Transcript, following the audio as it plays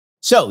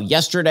So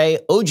yesterday,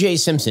 O.J.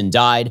 Simpson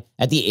died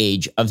at the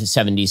age of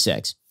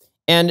 76.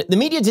 And the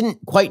media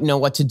didn't quite know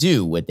what to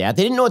do with that.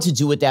 They didn't know what to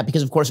do with that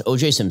because, of course,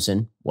 O.J.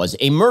 Simpson was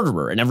a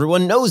murderer. And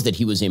everyone knows that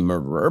he was a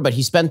murderer, but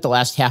he spent the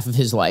last half of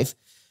his life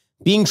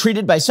being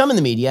treated by some in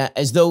the media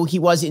as though he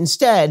was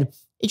instead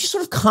a just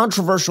sort of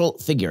controversial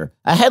figure.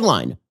 A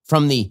headline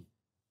from the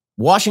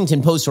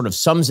Washington Post sort of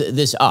sums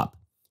this up.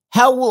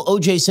 How will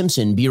O.J.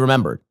 Simpson be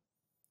remembered?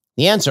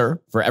 The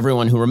answer for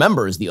everyone who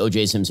remembers the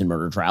O.J. Simpson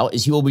murder trial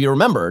is he will be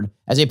remembered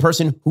as a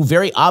person who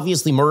very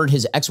obviously murdered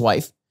his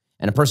ex-wife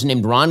and a person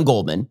named Ron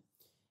Goldman,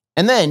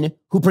 and then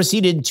who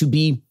proceeded to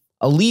be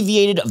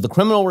alleviated of the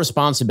criminal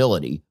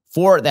responsibility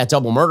for that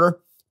double murder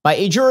by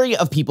a jury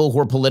of people who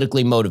are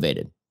politically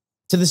motivated,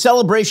 to the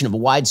celebration of a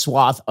wide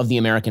swath of the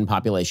American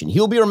population. He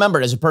will be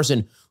remembered as a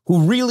person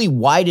who really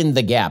widened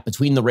the gap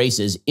between the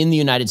races in the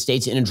United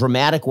States in a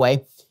dramatic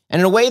way, and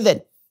in a way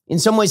that in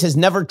some ways has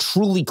never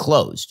truly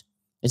closed.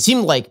 It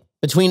seemed like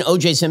between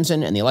O.J.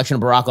 Simpson and the election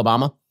of Barack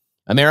Obama,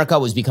 America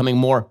was becoming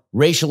more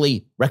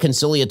racially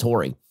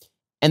reconciliatory.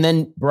 And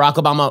then Barack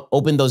Obama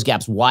opened those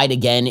gaps wide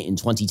again in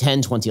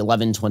 2010,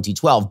 2011,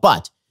 2012.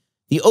 But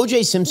the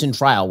O.J. Simpson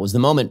trial was the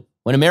moment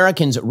when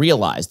Americans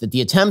realized that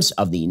the attempts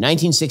of the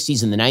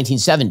 1960s and the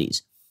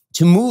 1970s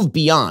to move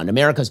beyond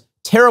America's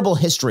terrible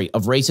history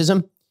of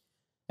racism,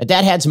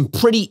 that had some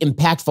pretty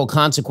impactful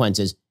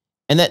consequences,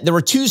 and that there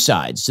were two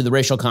sides to the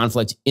racial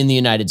conflict in the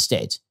United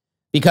States.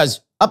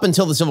 Because up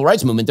until the Civil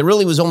Rights Movement, there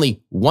really was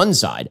only one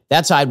side.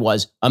 That side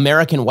was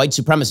American white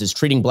supremacists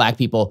treating black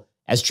people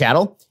as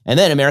chattel, and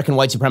then American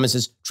white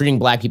supremacists treating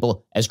black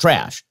people as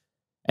trash.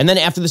 And then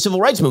after the Civil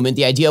Rights Movement,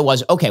 the idea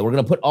was, okay, we're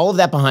going to put all of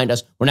that behind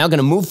us. We're now going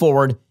to move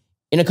forward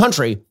in a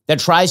country that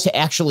tries to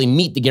actually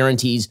meet the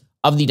guarantees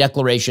of the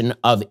Declaration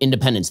of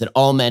Independence, that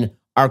all men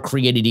are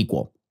created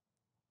equal.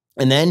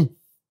 And then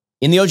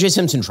in the O.J.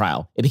 Simpson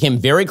trial, it became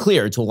very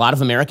clear to a lot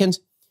of Americans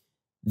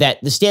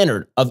that the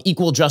standard of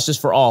equal justice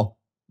for all,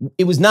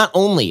 it was not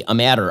only a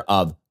matter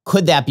of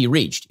could that be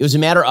reached? It was a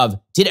matter of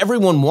did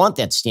everyone want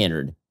that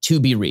standard to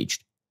be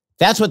reached?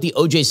 That's what the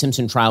O.J.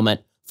 Simpson trial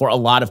meant for a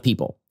lot of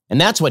people. And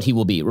that's what he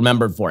will be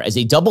remembered for, as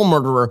a double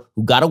murderer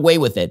who got away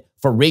with it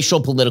for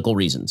racial political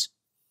reasons.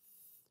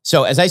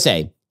 So as I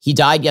say, he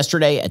died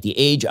yesterday at the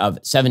age of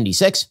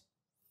 76.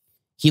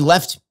 He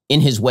left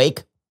in his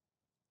wake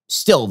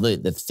still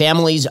the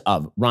families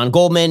of Ron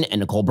Goldman and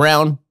Nicole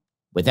Brown,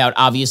 without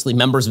obviously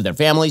members of their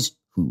families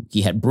who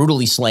he had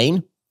brutally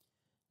slain.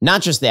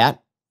 Not just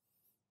that,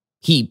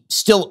 he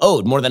still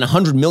owed more than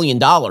 $100 million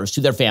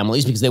to their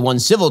families because they won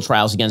civil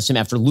trials against him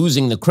after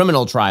losing the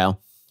criminal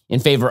trial in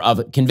favor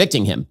of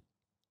convicting him.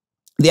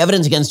 The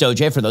evidence against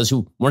O.J., for those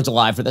who weren't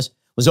alive for this,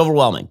 was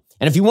overwhelming.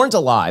 And if you weren't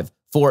alive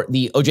for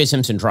the O.J.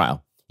 Simpson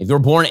trial, if you were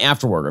born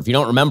afterward, or if you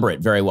don't remember it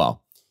very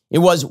well, it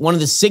was one of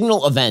the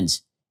signal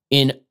events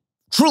in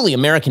truly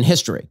American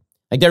history.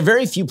 Like, there are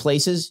very few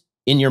places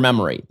in your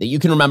memory that you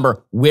can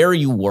remember where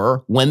you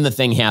were when the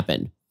thing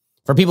happened.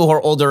 For people who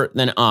are older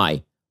than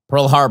I,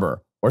 Pearl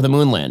Harbor or the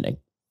moon landing.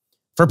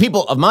 For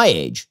people of my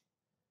age,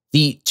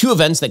 the two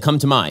events that come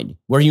to mind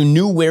where you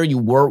knew where you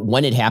were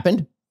when it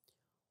happened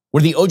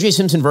were the O.J.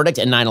 Simpson verdict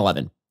and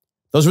 9/11.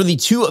 Those were the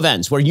two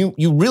events where you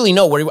really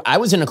know where you were. I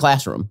was in a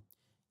classroom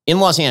in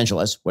Los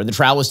Angeles where the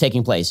trial was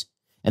taking place,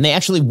 and they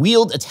actually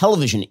wheeled a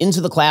television into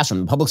the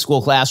classroom, the public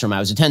school classroom I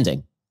was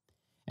attending.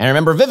 And I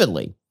remember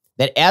vividly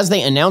that as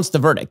they announced the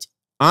verdict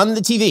on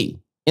the TV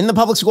in the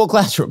public school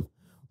classroom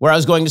where I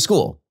was going to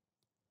school,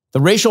 the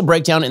racial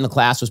breakdown in the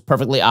class was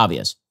perfectly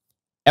obvious.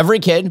 Every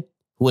kid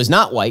who was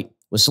not white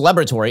was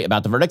celebratory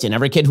about the verdict, and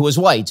every kid who was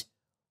white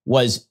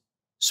was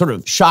sort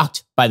of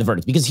shocked by the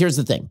verdict. Because here's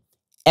the thing.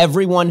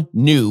 Everyone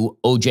knew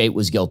O.J.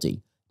 was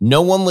guilty.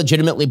 No one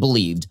legitimately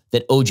believed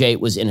that O.J.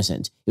 was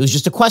innocent. It was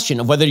just a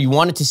question of whether you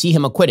wanted to see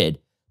him acquitted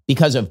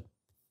because of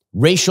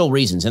racial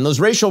reasons. And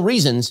those racial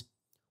reasons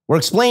were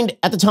explained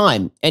at the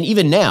time, and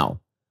even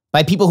now,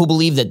 by people who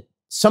believe that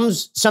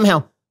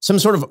somehow some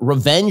sort of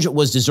revenge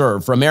was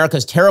deserved for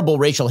America's terrible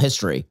racial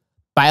history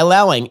by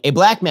allowing a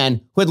black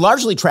man who had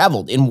largely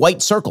traveled in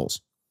white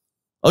circles.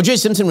 O.J.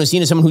 Simpson was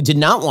seen as someone who did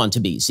not want to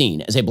be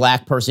seen as a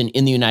black person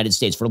in the United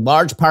States for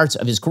large parts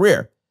of his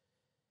career.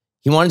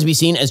 He wanted to be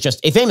seen as just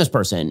a famous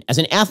person, as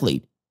an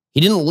athlete.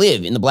 He didn't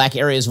live in the black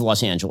areas of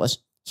Los Angeles.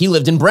 He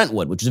lived in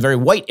Brentwood, which is a very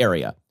white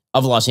area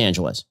of Los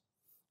Angeles.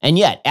 And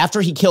yet,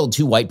 after he killed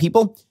two white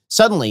people,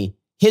 suddenly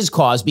his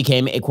cause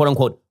became a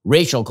quote-unquote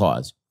racial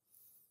cause.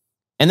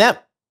 And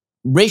that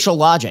racial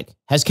logic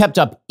has kept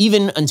up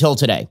even until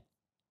today.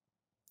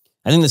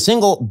 I think the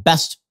single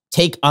best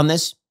take on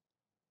this,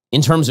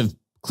 in terms of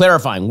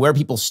clarifying where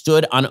people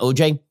stood on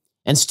O.J.,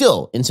 and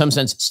still, in some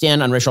sense,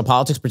 stand on racial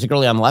politics,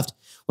 particularly on the left,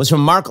 was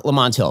from Marc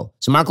Lamont Hill.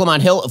 So Marc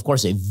Lamont Hill, of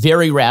course, a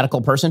very radical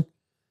person.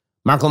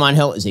 Marc Lamont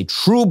Hill is a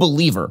true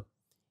believer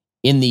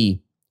in the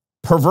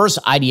perverse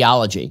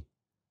ideology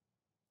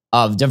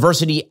of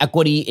diversity,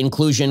 equity,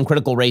 inclusion,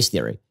 critical race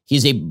theory.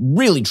 He's a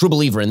really true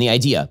believer in the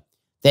idea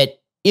that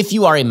if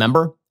you are a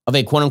member of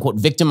a quote-unquote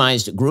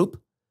victimized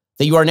group,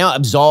 that you are now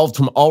absolved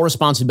from all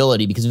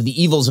responsibility because of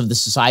the evils of the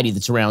society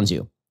that surrounds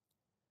you.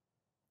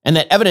 And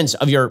that evidence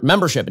of your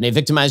membership in a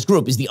victimized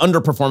group is the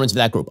underperformance of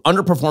that group.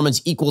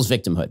 Underperformance equals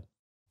victimhood.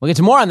 We'll get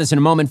to more on this in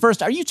a moment.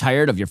 First, are you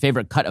tired of your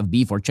favorite cut of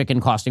beef or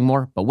chicken costing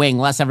more, but weighing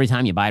less every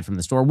time you buy it from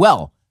the store?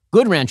 Well,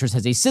 Good Ranchers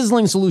has a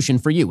sizzling solution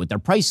for you with their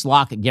price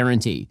lock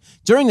guarantee.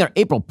 During their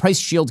April Price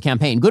Shield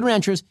campaign, Good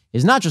Ranchers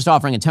is not just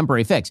offering a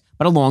temporary fix,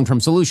 but a long-term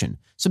solution.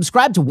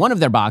 Subscribe to one of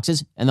their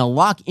boxes, and they'll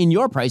lock in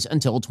your price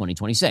until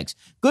 2026.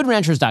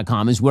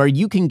 GoodRanchers.com is where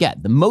you can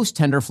get the most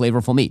tender,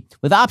 flavorful meat.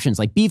 With options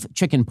like beef,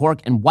 chicken, pork,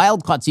 and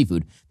wild-caught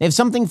seafood, they have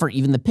something for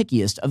even the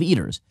pickiest of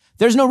eaters.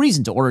 There's no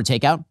reason to order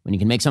takeout when you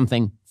can make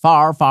something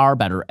far, far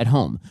better at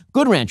home.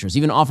 Good Ranchers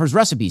even offers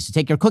recipes to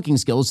take your cooking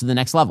skills to the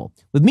next level.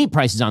 With meat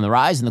prices on the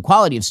rise and the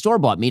quality of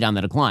store-bought meat on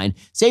the decline,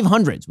 save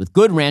hundreds with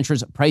Good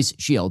Ranchers Price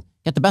Shield.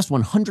 Get the best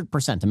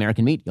 100%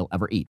 American meat you'll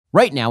ever eat.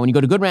 Right now, when you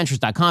go to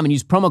GoodRanchers.com and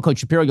use promo code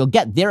Shapiro, you'll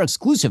get their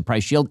exclusive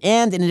Price Shield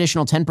and an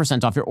additional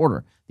 10% off your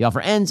order. The offer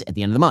ends at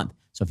the end of the month.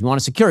 So if you want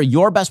to secure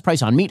your best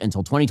price on meat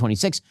until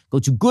 2026, go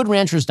to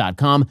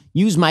GoodRanchers.com,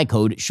 use my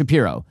code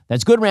Shapiro.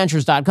 That's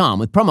GoodRanchers.com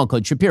with promo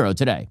code Shapiro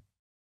today.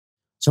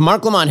 So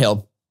Marc Lamont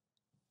Hill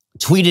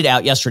tweeted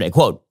out yesterday,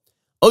 quote,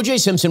 O.J.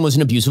 Simpson was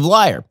an abusive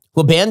liar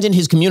who abandoned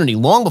his community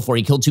long before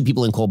he killed two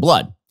people in cold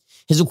blood.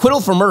 His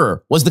acquittal for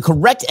murder was the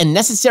correct and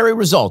necessary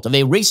result of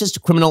a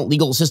racist criminal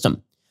legal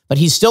system, but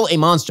he's still a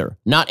monster,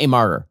 not a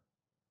martyr.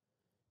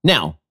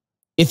 Now,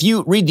 if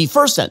you read the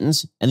first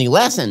sentence and the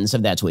last sentence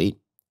of that tweet,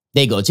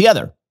 they go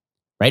together,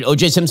 right?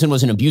 O.J. Simpson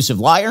was an abusive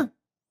liar,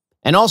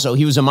 and also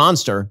he was a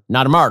monster,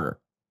 not a martyr.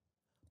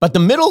 But the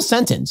middle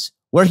sentence,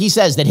 where he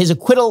says that his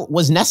acquittal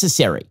was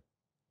necessary,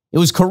 it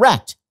was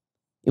correct,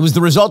 it was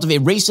the result of a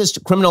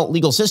racist criminal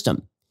legal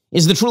system,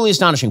 is the truly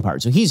astonishing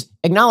part. So he's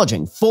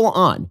acknowledging full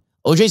on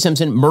O.J.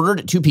 Simpson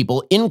murdered two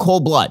people in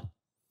cold blood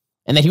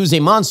and that he was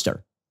a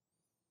monster,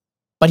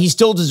 but he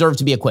still deserved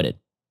to be acquitted.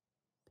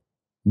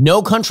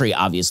 No country,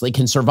 obviously,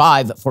 can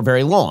survive for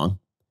very long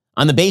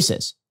on the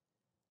basis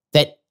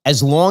that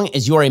as long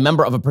as you're a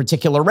member of a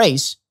particular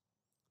race,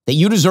 that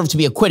you deserve to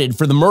be acquitted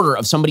for the murder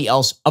of somebody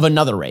else of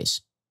another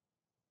race.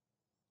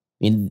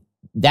 I mean,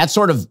 that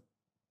sort of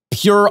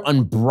pure,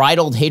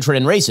 unbridled hatred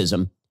and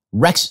racism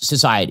wrecks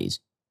societies.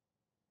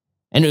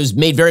 And it was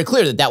made very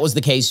clear that that was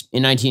the case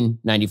in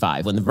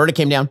 1995 when the verdict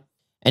came down.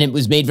 And it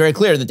was made very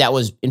clear that that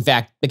was, in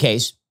fact, the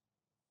case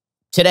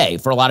today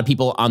for a lot of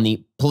people on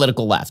the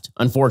political left,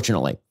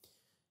 unfortunately.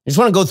 I just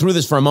want to go through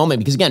this for a moment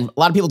because, again, a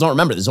lot of people don't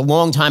remember this. A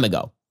long time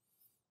ago.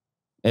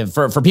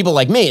 For people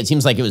like me, it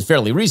seems like it was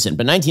fairly recent.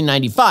 But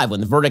 1995, when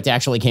the verdict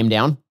actually came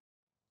down,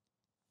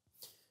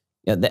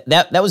 yeah,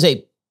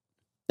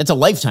 that's a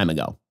lifetime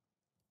ago.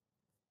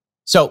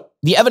 So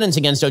the evidence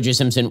against O.J.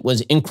 Simpson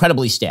was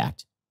incredibly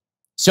stacked.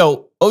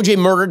 So O.J.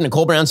 murdered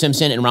Nicole Brown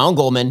Simpson and Ronald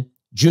Goldman,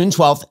 June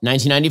 12th,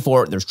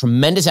 1994. There's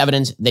tremendous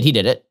evidence that he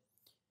did it.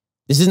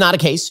 This is not a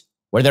case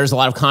where there's a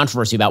lot of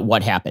controversy about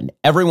what happened.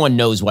 Everyone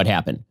knows what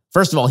happened.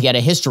 First of all, he had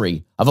a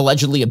history of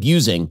allegedly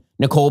abusing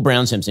Nicole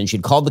Brown Simpson.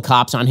 She'd called the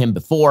cops on him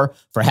before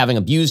for having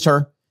abused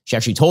her. She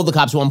actually told the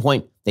cops at one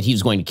point that he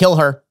was going to kill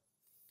her.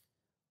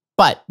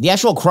 But the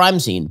actual crime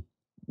scene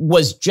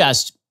was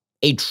just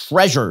a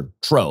treasure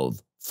trove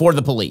for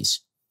the police.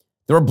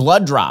 There were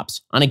blood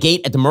drops on a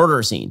gate at the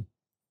murder scene,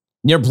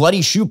 near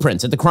bloody shoe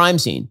prints at the crime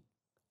scene.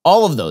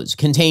 All of those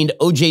contained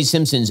O.J.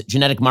 Simpson's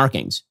genetic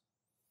markings.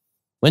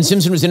 When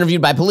Simpson was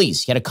interviewed by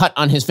police, he had a cut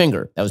on his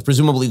finger that was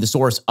presumably the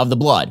source of the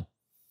blood.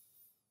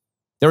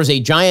 There was a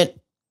giant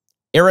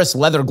Eris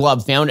leather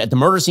glove found at the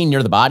murder scene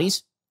near the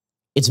bodies.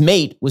 Its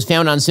mate was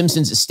found on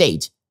Simpson's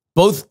estate.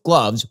 Both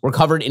gloves were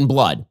covered in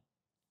blood.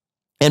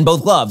 And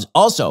both gloves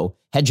also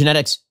had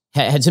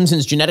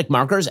Simpson's genetic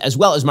markers, as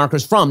well as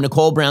markers from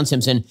Nicole Brown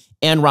Simpson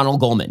and Ronald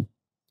Goldman.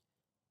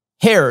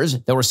 Hairs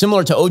that were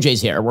similar to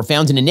O.J.'s hair were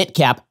found in a knit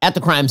cap at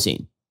the crime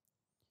scene.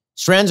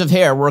 Strands of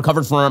hair were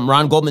recovered from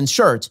Ron Goldman's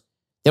shirt.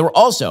 They were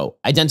also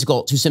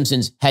identical to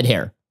Simpson's head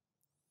hair.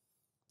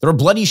 There were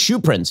bloody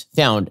shoe prints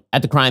found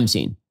at the crime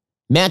scene,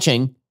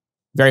 matching,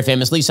 very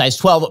famously, size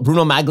 12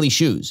 Bruno Magli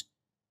shoes.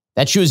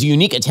 That shoe is a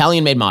unique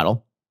Italian-made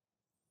model,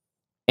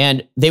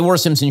 and they were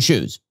Simpson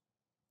shoes.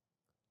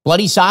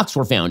 Bloody socks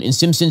were found in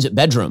Simpson's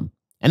bedroom,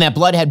 and that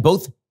blood had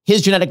both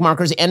his genetic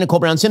markers and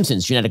Nicole Brown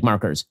Simpson's genetic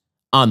markers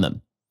on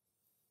them.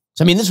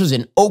 So, I mean, this was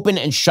an open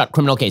and shut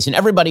criminal case, and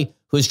everybody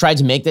who has tried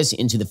to make this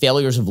into the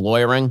failures of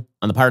lawyering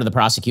on the part of the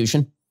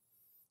prosecution,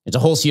 it's a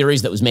whole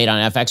series that was made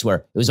on FX where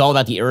it was all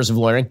about the errors of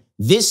lawyering.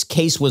 This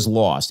case was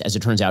lost, as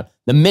it turns out,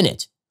 the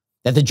minute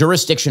that the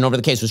jurisdiction over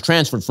the case was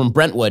transferred from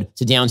Brentwood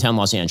to downtown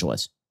Los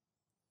Angeles,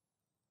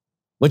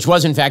 which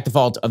was, in fact, the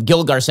fault of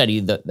Gil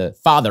Garcetti, the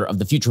father of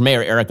the future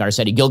mayor, Eric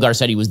Garcetti. Gil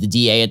Garcetti was the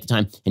DA at the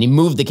time, and he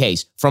moved the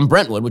case from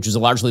Brentwood, which was a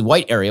largely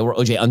white area where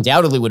O.J.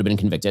 undoubtedly would have been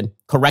convicted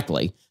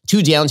correctly,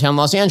 to downtown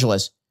Los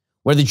Angeles,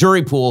 where the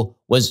jury pool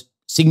was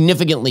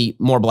significantly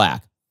more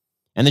black.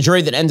 And the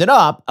jury that ended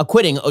up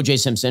acquitting O.J.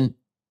 Simpson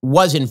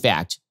was, in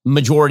fact,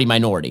 majority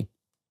minority.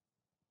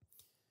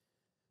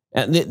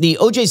 The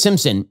O.J.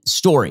 Simpson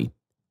story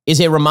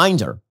is a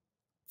reminder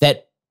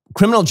that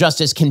criminal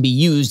justice can be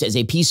used as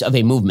a piece of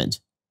a movement.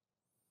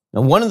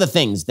 Now, one of the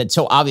things that's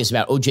so obvious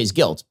about O.J.'s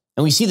guilt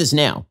and we see this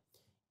now,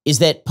 is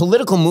that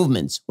political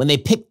movements, when they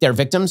pick their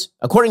victims,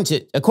 according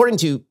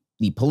to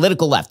the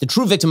political left, the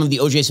true victim of the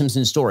O.J.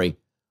 Simpson story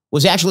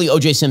was actually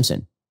O.J.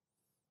 Simpson.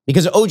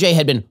 Because O.J.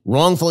 had been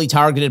wrongfully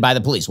targeted by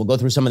the police. We'll go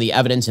through some of the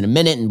evidence in a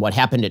minute and what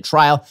happened at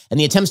trial, and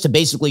the attempts to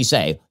basically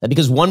say that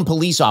because one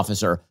police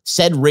officer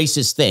said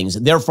racist things,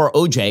 therefore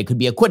O.J. could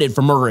be acquitted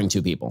for murdering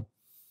two people.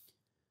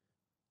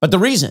 But the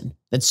reason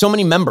that so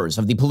many members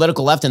of the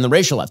political left and the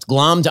racial left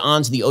glommed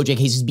onto the O.J.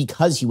 case is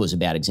because he was a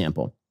bad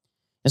example.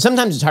 And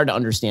sometimes it's hard to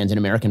understand in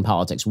American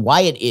politics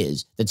why it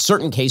is that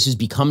certain cases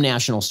become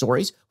national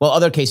stories while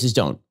other cases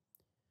don't.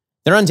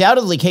 There are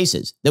undoubtedly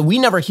cases that we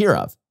never hear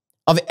of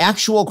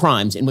actual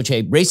crimes in which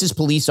a racist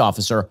police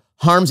officer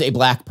harms a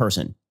black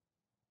person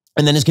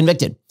and then is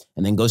convicted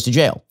and then goes to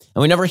jail.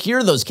 And we never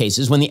hear those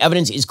cases when the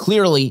evidence is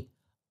clearly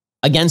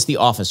against the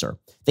officer.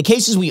 The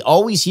cases we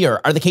always hear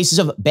are the cases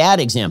of bad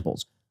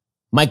examples.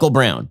 Michael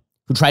Brown,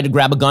 who tried to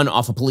grab a gun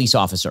off a police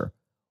officer,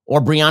 or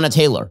Breonna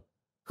Taylor,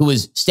 who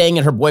was staying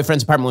at her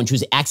boyfriend's apartment when she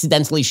was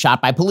accidentally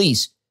shot by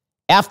police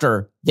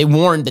after they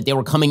warned that they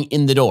were coming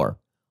in the door,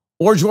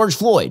 or George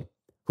Floyd,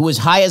 who was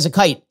high as a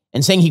kite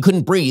and saying he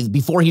couldn't breathe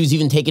before he was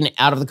even taken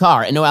out of the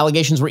car, and no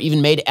allegations were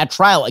even made at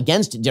trial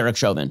against Derek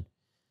Chauvin,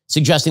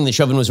 suggesting that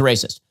Chauvin was a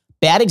racist.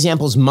 Bad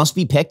examples must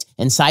be picked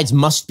and sides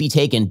must be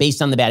taken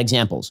based on the bad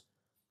examples.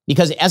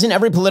 Because as in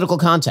every political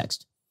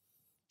context,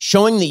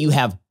 showing that you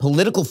have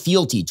political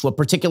fealty to a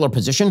particular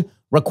position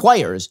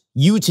requires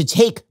you to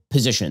take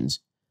positions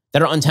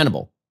that are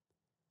untenable.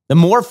 The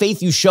more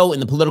faith you show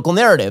in the political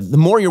narrative, the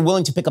more you're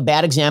willing to pick a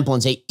bad example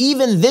and say,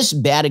 even this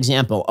bad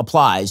example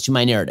applies to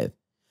my narrative.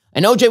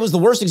 And O.J. was the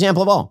worst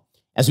example of all.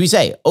 As we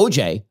say,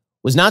 O.J.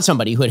 was not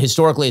somebody who had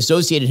historically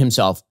associated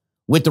himself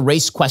with the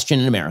race question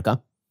in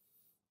America.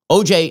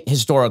 O.J.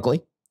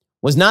 historically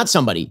was not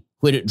somebody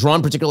who had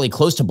drawn particularly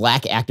close to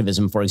black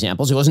activism, for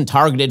example, so he wasn't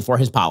targeted for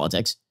his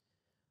politics.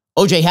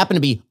 O.J. happened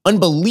to be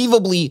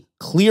unbelievably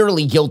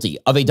clearly guilty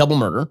of a double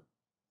murder.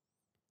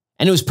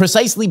 And it was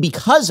precisely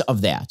because of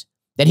that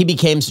he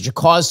became such a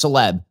cause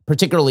celeb,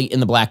 particularly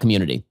in the black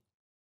community.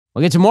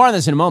 We'll get to more on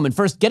this in a moment.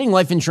 First, getting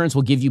life insurance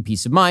will give you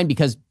peace of mind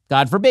because,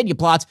 God forbid you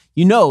plot,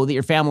 you know that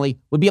your family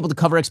would be able to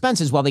cover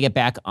expenses while they get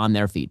back on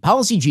their feet.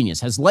 Policy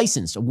Genius has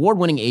licensed,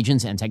 award-winning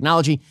agents and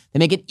technology that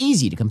make it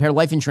easy to compare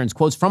life insurance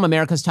quotes from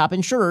America's top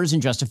insurers in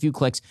just a few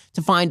clicks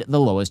to find the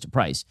lowest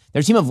price.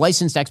 Their team of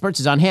licensed experts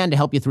is on hand to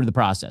help you through the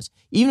process.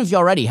 Even if you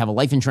already have a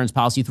life insurance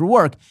policy through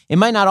work, it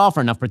might not offer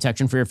enough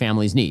protection for your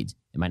family's needs.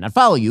 It might not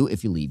follow you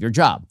if you leave your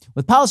job.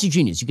 With Policy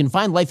Genius, you can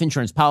find life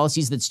insurance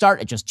policies that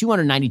start at just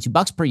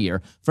 $292 per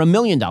year for $1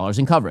 million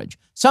in coverage.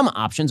 Some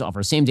options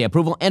offer same-day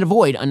approval and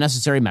avoid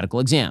unnecessary medical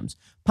exams.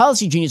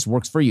 Policy Genius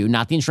works for you,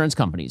 not the insurance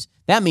companies.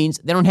 That means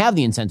they don't have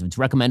the incentive to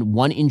recommend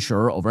one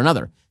insurer over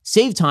another.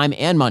 Save time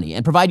and money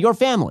and provide your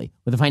family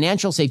with a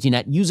financial safety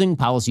net using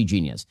Policy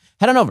Genius.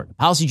 Head on over to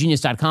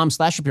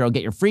policygenius.com/Shapiro.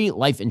 Get your free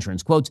life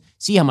insurance quotes.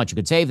 See how much you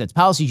could save. That's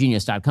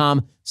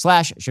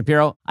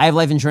policygenius.com/Shapiro. I have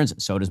life insurance.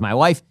 So does my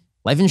wife.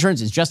 Life insurance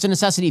is just a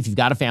necessity if you've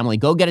got a family.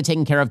 Go get it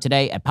taken care of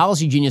today at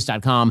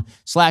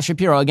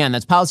policygenius.com/Shapiro. Again,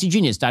 that's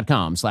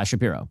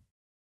policygenius.com/Shapiro.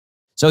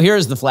 So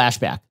here's the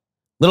flashback.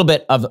 Little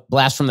bit of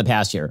blast from the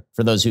past here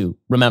for those who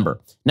remember.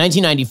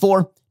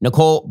 1994,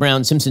 Nicole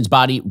Brown Simpson's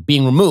body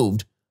being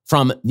removed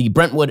from the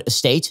Brentwood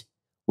estate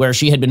where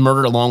she had been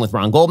murdered along with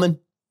Ron Goldman.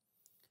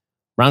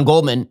 Ron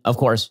Goldman, of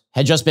course,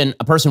 had just been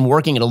a person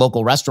working at a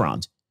local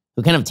restaurant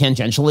who kind of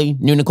tangentially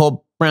knew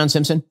Nicole Brown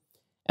Simpson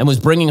and was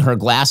bringing her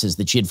glasses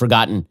that she had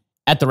forgotten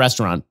at the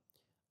restaurant.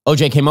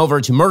 O.J. came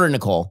over to murder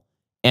Nicole,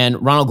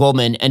 and Ronald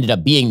Goldman ended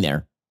up being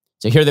there.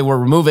 So here they were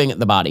removing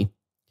the body.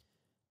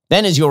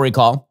 Then, as you'll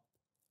recall,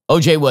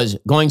 O.J. was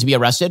going to be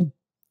arrested,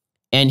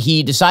 and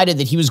he decided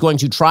that he was going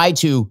to try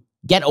to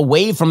get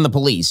away from the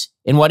police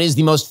in what is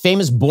the most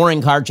famous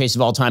boring car chase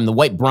of all time, the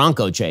white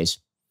Bronco chase.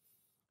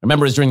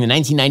 Remember, it was during the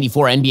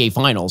 1994 NBA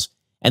Finals,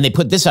 and they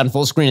put this on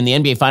full screen in the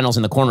NBA Finals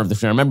in the corner of the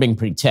screen. I remember being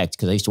pretty ticked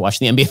because I used to watch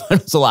the NBA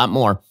Finals a lot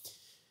more.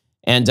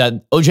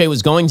 And O.J.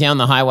 was going down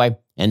the highway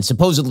and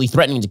supposedly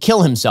threatening to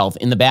kill himself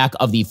in the back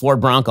of the Ford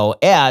Bronco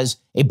as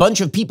a bunch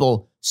of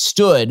people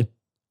stood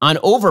on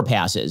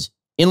overpasses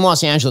in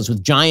Los Angeles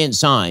with giant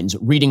signs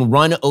reading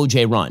 "Run,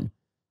 O.J., run."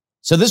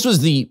 So this was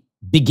the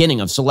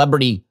beginning of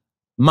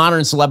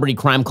modern celebrity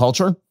crime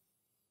culture,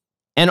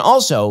 and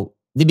also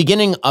the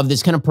beginning of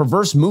this kind of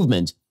perverse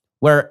movement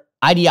where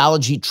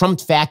ideology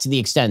trumped fact to the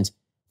extent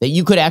that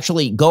you could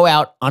actually go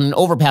out on an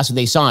overpass with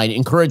a sign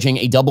encouraging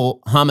a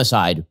double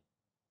homicide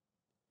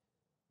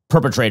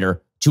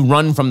perpetrator to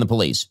run from the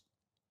police.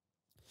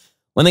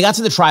 When they got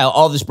to the trial,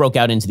 all of this broke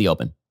out into the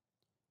open.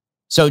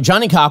 So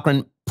Johnny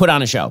Cochran put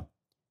on a show.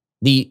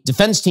 The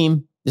defense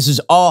team, this is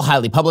all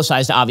highly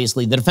publicized,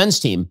 obviously. The defense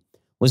team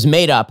was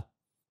made up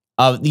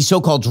of the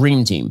so-called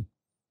Dream Team.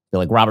 They're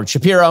like Robert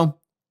Shapiro,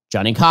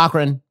 Johnny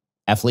Cochran,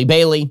 F. Lee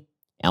Bailey,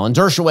 Alan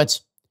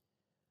Dershowitz.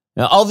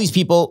 Now, all these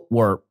people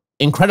were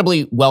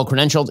incredibly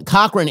well-credentialed.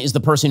 Cochran is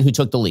the person who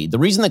took the lead. The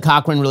reason that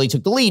Cochran really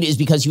took the lead is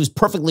because he was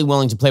perfectly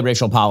willing to play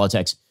racial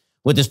politics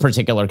with this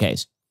particular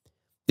case.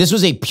 This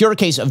was a pure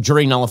case of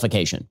jury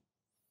nullification.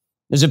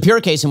 There's a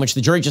pure case in which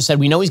the jury just said,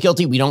 we know he's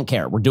guilty, we don't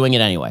care, we're doing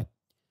it anyway.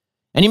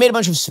 And he made a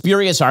bunch of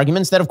spurious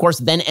arguments that, of course,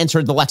 then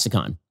entered the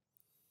lexicon.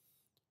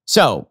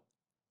 So,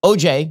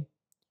 OJ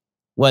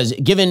was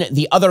given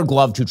the other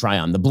glove to try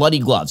on, the bloody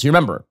glove. So you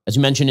remember, as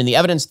we mentioned in the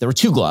evidence, there were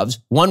two gloves.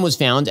 One was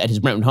found at his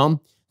Brentwood home.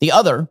 The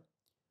other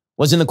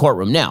was in the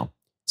courtroom. Now,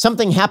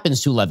 something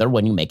happens to leather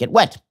when you make it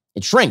wet.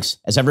 It shrinks,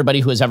 as everybody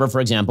who has ever, for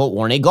example,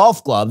 worn a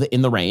golf glove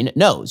in the rain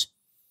knows.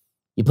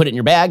 You put it in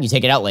your bag, you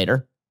take it out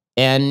later,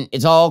 and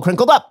it's all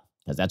crinkled up,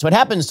 because that's what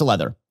happens to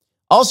leather.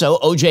 Also,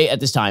 OJ at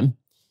this time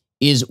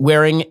is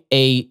wearing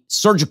a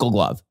surgical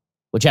glove,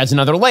 which adds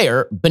another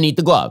layer beneath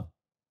the glove.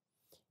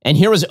 And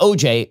here was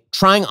OJ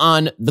trying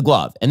on the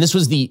glove. And this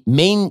was the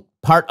main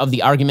part of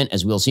the argument,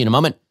 as we'll see in a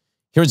moment.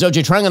 Here was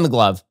OJ trying on the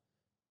glove,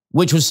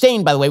 which was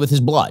stained, by the way, with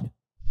his blood.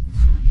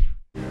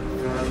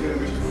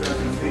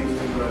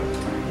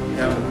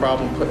 Have a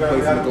problem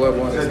placing the glove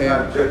on his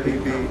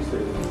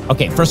hand.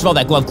 Okay, first of all,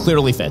 that glove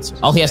clearly fits.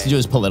 All he has to do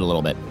is pull it a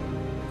little bit.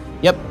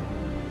 Yep.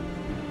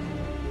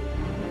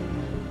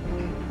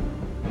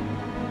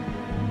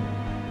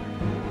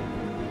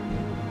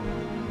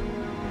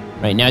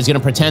 Right, now he's going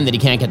to pretend that he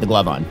can't get the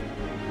glove on.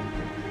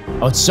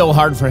 Oh, it's so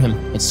hard for him.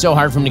 It's so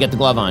hard for him to get the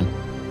glove on.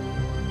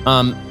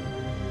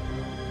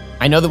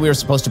 I know that we were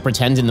supposed to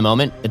pretend in the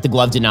moment that the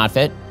glove did not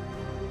fit.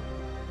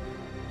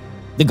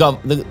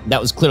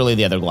 That was clearly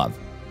the other glove,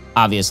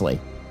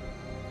 obviously.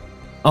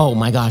 Oh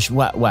my gosh,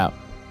 wow.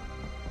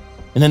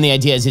 And then the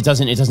idea is it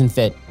doesn't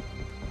fit.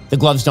 The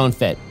gloves don't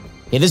fit.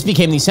 Okay, this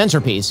became the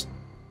centerpiece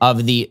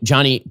of the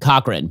Johnny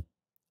Cochran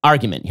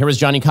argument. Here was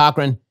Johnny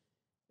Cochran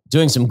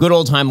doing some good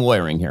old-time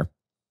lawyering here.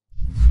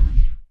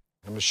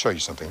 I'm going to show you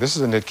something. this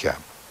is a knit cap.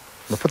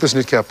 I'm going to put this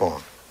knit cap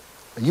on.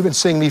 And you've been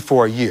seeing me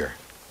for a year.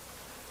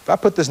 If I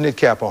put this knit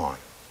cap on,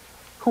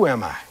 who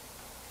am I?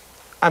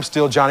 I'm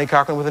still Johnny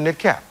Cochran with a knit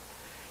cap.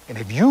 And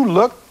if you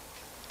look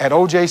at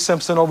O.J.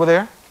 Simpson over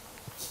there,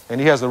 and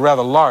he has a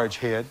rather large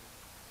head,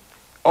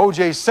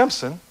 O.J.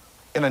 Simpson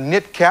in a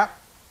knit cap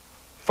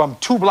from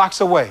 2 blocks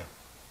away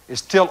is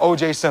still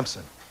O.J.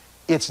 Simpson.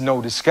 It's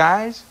no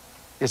disguise.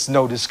 It's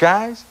no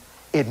disguise.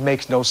 It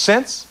makes no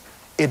sense.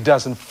 It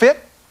doesn't fit.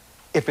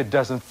 If it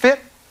doesn't fit,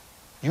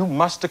 you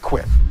must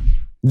acquit.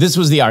 This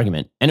was the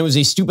argument, and it was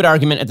a stupid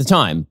argument at the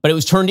time, but it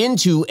was turned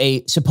into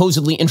a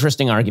supposedly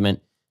interesting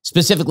argument,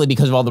 specifically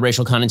because of all the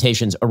racial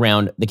connotations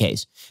around the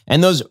case.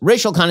 And those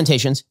racial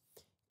connotations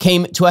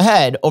came to a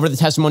head over the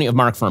testimony of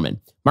Marc Fuhrman.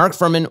 Marc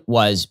Fuhrman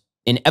was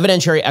an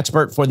evidentiary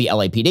expert for the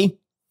LAPD.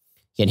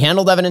 He had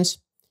handled evidence.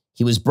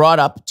 He was brought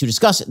up to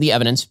discuss the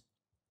evidence,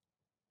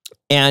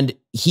 and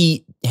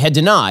he had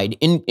denied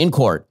in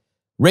court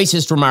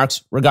racist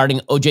remarks regarding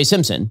O.J.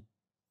 Simpson.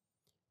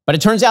 But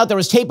it turns out there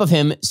was tape of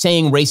him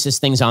saying racist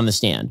things on the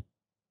stand.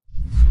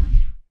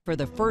 For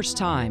the first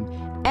time,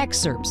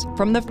 excerpts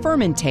from the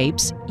Fuhrman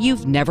tapes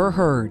you've never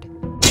heard.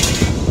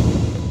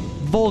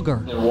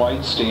 Vulgar. In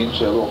Weinstein,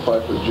 she had a little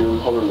 5-foot Jew. We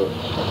called her the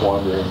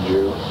Wandering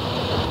Jew.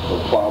 The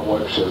plow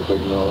wife, she had a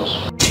big nose.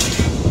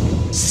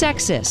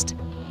 Sexist.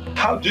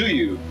 How do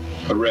you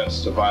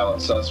arrest a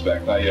violent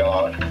suspect? I yell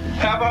out,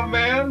 have a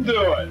man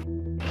do it.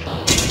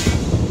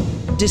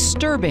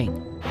 Disturbing.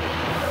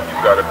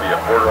 You've got to be a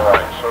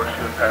borderline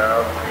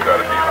sociopath. You've got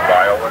to be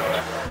violent.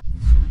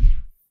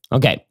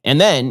 Okay, and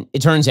then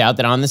it turns out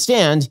that on the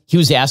stand, he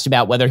was asked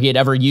about whether he had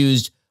ever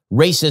used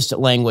racist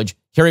language.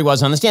 Here he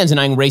was on the stand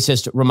denying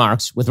racist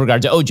remarks with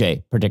regard to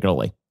OJ,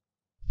 particularly.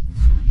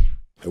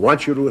 I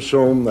want you to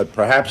assume that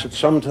perhaps at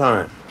some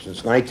time,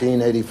 since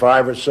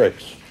 1985 or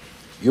 6,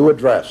 you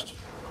addressed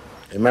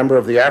a member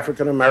of the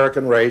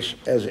African-American race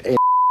as a.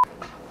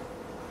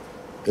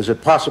 Is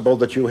it possible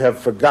that you have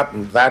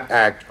forgotten that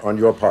act on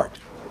your part?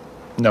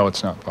 No,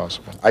 it's not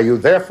possible. Are you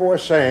therefore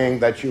saying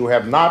that you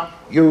have not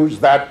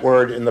used that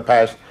word in the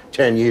past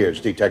 10 years,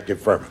 Detective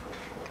Fuhrman?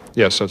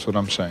 Yes, that's what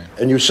I'm saying.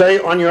 And you say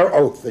on your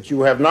oath that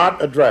you have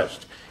not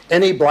addressed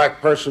any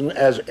black person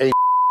as a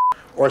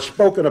or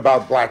spoken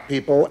about black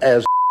people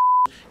as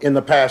in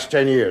the past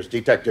 10 years,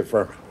 Detective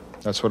Fuhrman?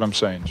 That's what I'm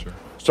saying, sir.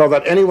 So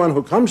that anyone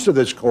who comes to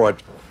this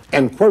court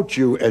and quotes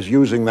you as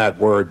using that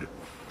word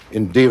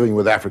in dealing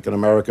with African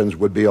Americans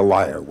would be a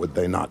liar, would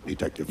they not,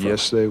 Detective Fuhrman?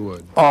 Yes, they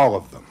would. All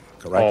of them,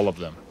 correct? All of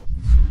them.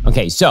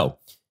 Okay, so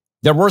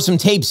there were some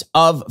tapes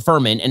of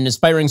Fuhrman and an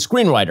aspiring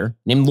screenwriter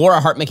named Laura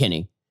Hart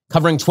McKinney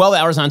covering 12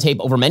 hours on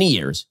tape over many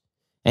years.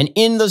 And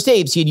in those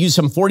tapes, he had used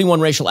some 41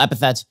 racial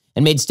epithets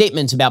and made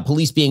statements about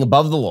police being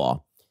above the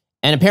law.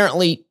 And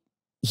apparently,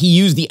 he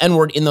used the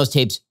N-word in those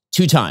tapes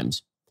 2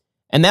 times.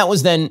 And that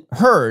was then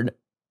heard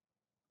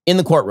in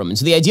the courtroom. And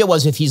so the idea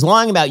was if he's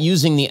lying about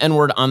using the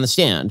N-word on the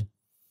stand,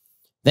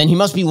 then he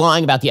must be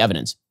lying about the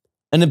evidence.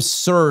 An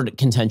absurd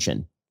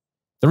contention.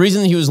 The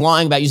reason that he was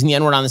lying about using the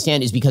N-word on the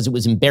stand is because it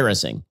was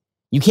embarrassing.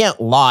 You can't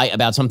lie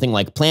about something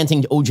like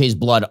planting OJ's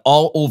blood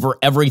all over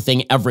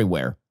everything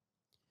everywhere.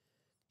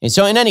 And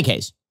so in any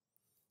case,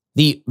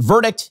 the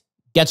verdict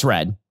gets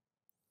read,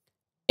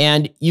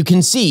 and you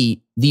can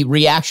see the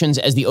reactions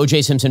as the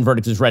O.J. Simpson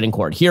verdict was read in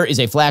court. Here is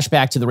a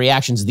flashback to the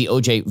reactions as the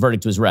O.J.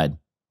 verdict was read.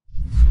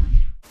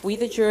 We,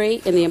 the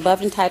jury, in the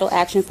above entitled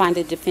action, find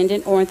the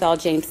defendant,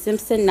 Orenthal James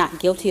Simpson, not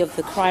guilty of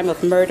the crime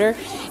of murder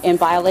in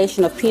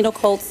violation of Penal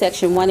Code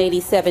Section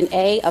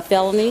 187A, a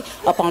felony,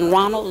 upon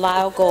Ronald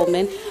Lyle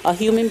Goldman, a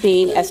human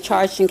being, as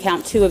charged in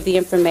count 2 of the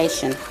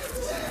information.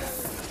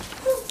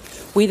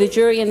 We, the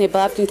jury, in the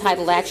above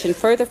entitled action,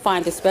 further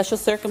find the special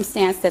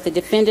circumstance that the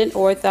defendant,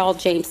 Orenthal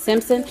James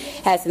Simpson,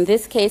 has in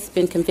this case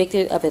been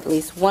convicted of at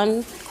least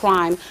one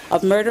crime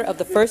of murder of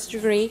the first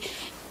degree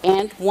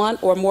and one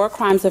or more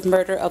crimes of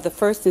murder of the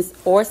first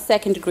or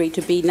second degree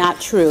to be not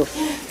true.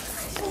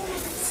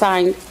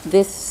 Signed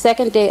this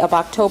second day of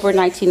October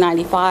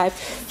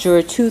 1995,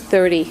 Juror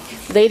 230.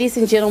 Ladies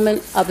and gentlemen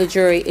of the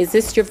jury, is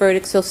this your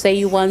verdict? So say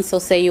you one, so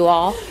say you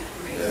all.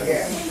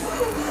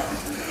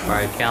 All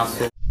right,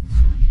 counsel.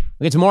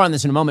 We'll get to more on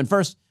this in a moment.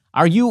 First,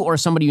 are you or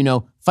somebody you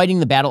know fighting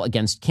the battle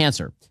against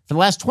cancer? For the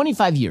last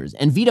 25 years,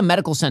 Envita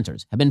Medical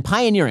Centers have been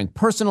pioneering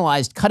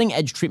personalized,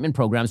 cutting-edge treatment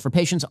programs for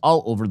patients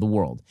all over the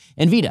world.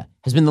 Envita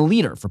has been the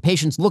leader for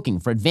patients looking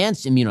for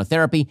advanced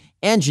immunotherapy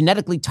and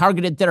genetically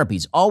targeted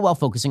therapies, all while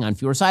focusing on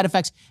fewer side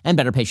effects and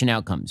better patient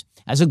outcomes.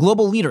 As a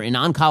global leader in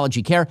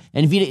oncology care,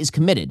 Envita is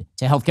committed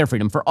to healthcare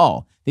freedom for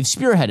all. They've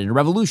spearheaded a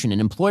revolution in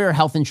employer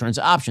health insurance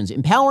options,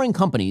 empowering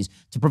companies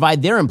to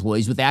provide their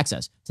employees with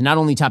access to not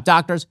only top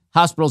doctors,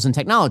 hospitals, and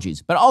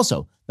technologies, but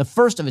also the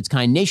first of its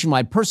kind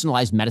nationwide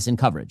personalized medicine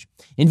coverage.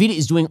 Envita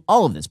is doing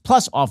all of this,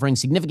 plus offering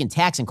significant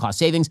tax and cost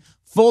savings,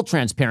 full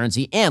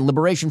transparency, and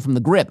liberation from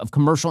the grip of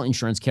commercial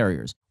insurance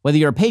carriers. Whether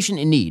you're a patient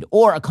in need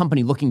or a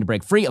company looking to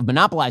break free of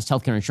monopolized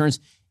healthcare insurance,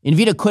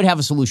 Envita could have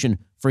a solution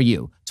for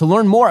you. To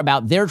learn more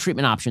about their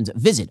treatment options,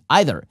 visit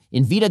either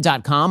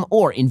Envita.com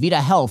or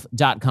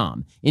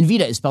EnvitaHealth.com.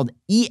 Envita is spelled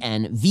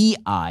E-N-V-I-T-A.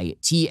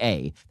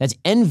 That's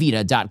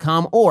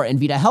Envita.com or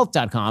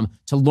EnvitaHealth.com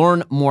to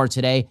learn more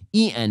today.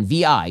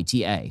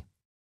 E-N-V-I-T-A.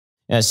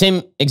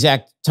 Same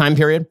exact time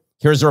period.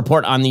 Here's a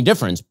report on the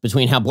difference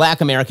between how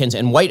Black Americans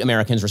and white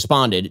Americans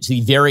responded to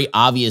the very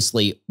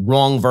obviously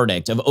wrong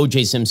verdict of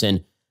O.J.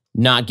 Simpson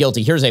not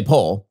guilty. Here's a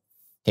poll.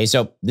 Okay,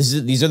 so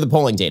these are the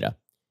polling data.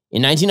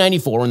 In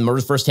 1994, when the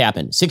murders first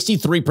happened,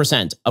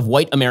 63% of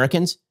white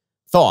Americans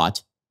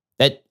thought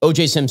that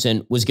O.J.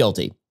 Simpson was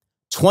guilty.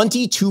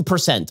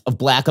 22% of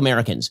Black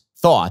Americans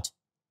thought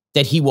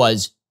that he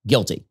was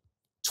guilty.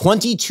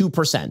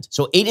 22%.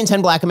 So 8 in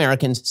 10 Black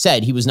Americans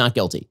said he was not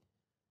guilty,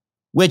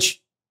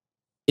 which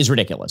is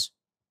ridiculous.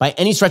 By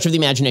any stretch of the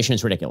imagination,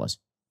 it's ridiculous.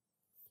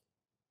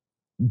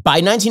 By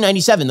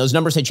 1997, those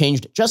numbers had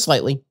changed just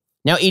slightly.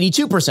 Now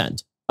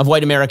 82% of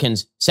white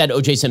Americans said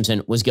O.J.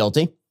 Simpson was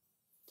guilty.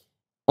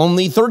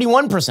 Only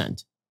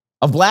 31%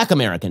 of Black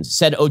Americans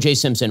said O.J.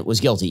 Simpson was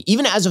guilty.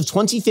 Even as of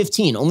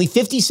 2015, only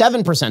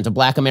 57% of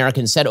Black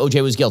Americans said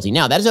O.J. was guilty.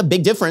 Now, that is a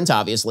big difference,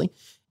 obviously.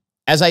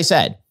 As I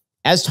said,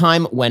 as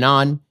time went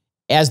on,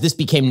 as this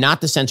became not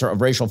the center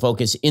of racial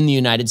focus in the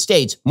United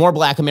States, more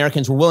Black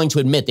Americans were willing to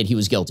admit that he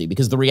was guilty,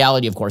 because the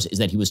reality, of course, is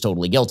that he was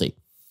totally guilty.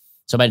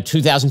 So by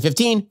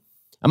 2015,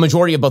 a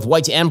majority of both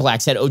whites and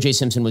blacks said O.J.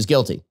 Simpson was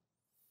guilty.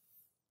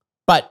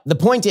 But the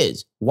point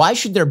is, why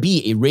should there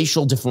be a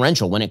racial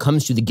differential when it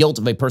comes to the guilt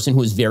of a person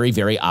who is very,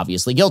 very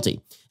obviously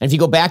guilty? And if you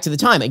go back to the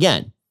time,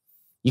 again,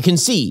 you can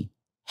see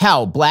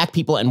how Black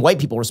people and white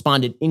people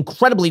responded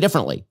incredibly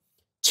differently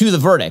to the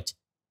verdict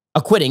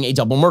acquitting a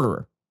double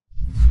murderer.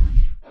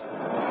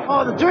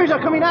 Oh, the juries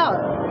are coming out.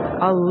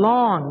 A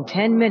long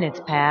 10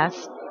 minutes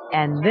pass,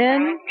 and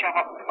then...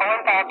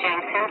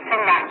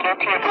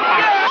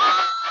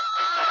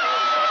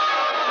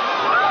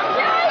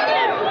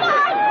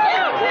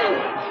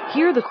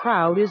 Here the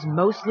crowd is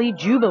mostly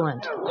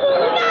jubilant.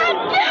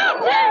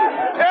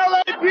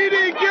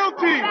 LAPD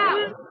guilty!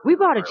 We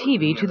brought a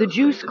TV to the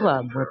Juice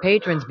Club, where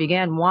patrons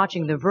began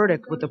watching the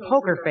verdict with a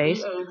poker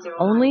face,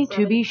 only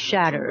to be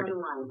shattered.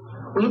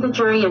 We, the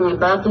jury, in the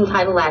above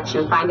entitled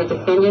action, find the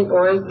defendant,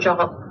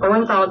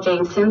 Orenthal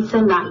James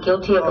Simpson, not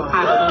guilty of the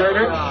crime of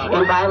murder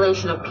in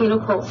violation of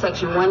Penal Code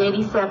Section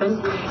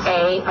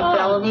 187A, a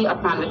felony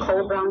upon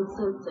Nicole Brown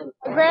Simpson.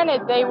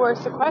 Granted, they were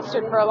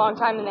sequestered for a long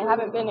time and they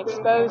haven't been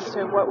exposed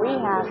to what we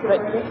have, but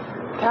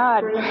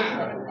God.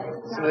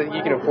 So that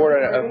you can afford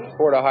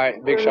a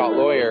big shot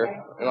lawyer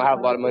and they'll have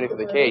a lot of money for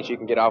the case. You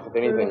can get off with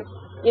anything.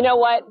 You know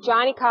what?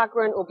 Johnny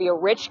Cochran will be a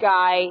rich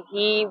guy.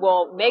 He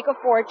will make a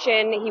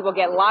fortune. He will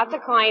get lots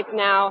of clients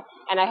now.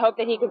 And I hope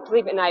that he can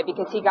sleep at night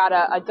because he got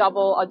a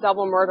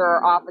double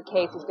murderer off the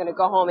case who's going to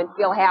go home and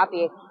feel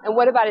happy. And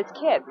what about his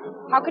kids?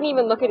 How can he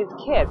even look at his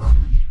kids?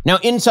 Now,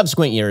 in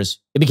subsequent years,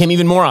 it became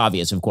even more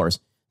obvious, of course,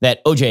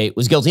 that O.J.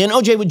 was guilty. And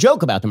O.J. would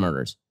joke about the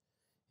murders.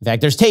 In fact,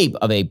 there's tape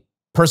of a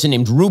person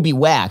named Ruby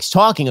Wax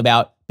talking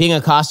about being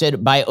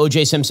accosted by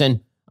O.J.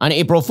 Simpson on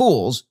April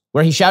Fool's,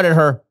 where he shouted at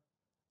her,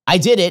 "I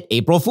did it,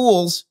 April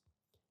Fools."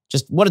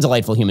 Just what a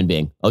delightful human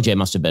being O.J.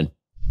 must have been.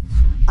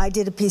 I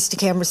did a piece to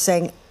camera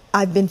saying,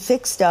 I've been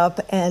fixed up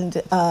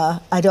and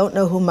I don't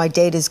know who my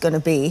date is going to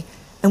be.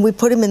 And we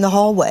put him in the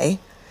hallway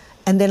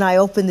and then I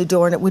opened the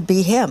door and it would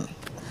be him.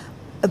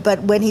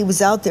 But when he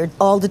was out there,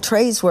 all the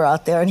trays were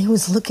out there and he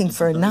was looking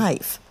for a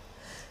knife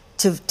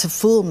to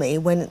fool me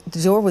when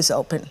the door was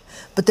open.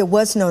 But there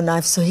was no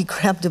knife, so he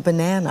grabbed a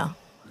banana.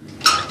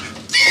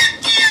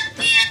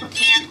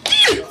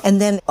 And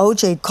then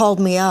OJ called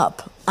me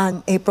up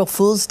on April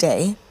Fool's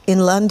Day in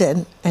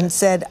London and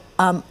said,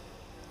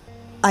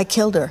 I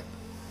killed her.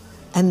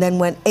 And then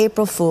went,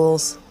 April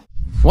Fools.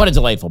 What a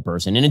delightful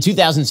person. In a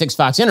 2006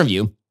 Fox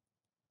interview,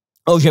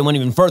 OJ went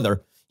even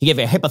further. He gave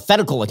a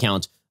hypothetical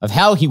account of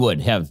how he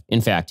would have,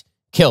 in fact,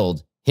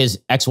 killed his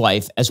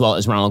ex-wife as well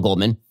as Ronald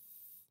Goldman.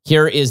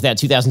 Here is that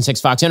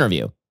 2006 Fox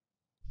interview.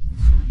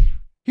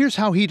 Here's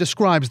how he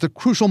describes the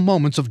crucial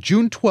moments of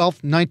June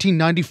 12,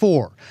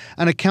 1994,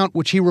 an account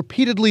which he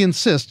repeatedly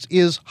insists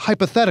is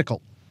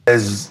hypothetical.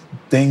 As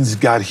things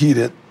got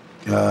heated,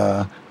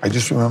 I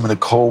just remember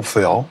Nicole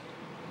fell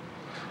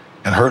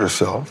and hurt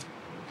herself.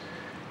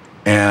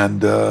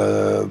 And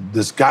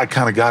this guy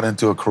kind of got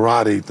into a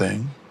karate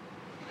thing.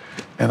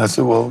 And I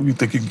said, well, you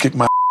think you can kick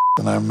my ass?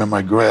 And I remember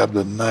I grabbed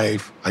a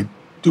knife. I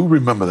do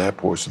remember that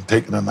portion,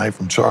 taking a knife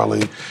from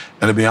Charlie.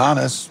 And to be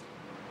honest,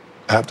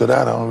 after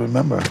that, I don't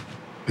remember.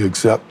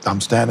 Except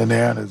I'm standing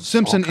there. And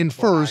Simpson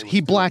infers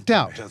he blacked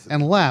out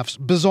and laughs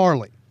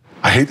bizarrely.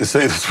 I hate to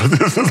say this, but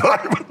this is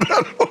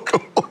hypothetical.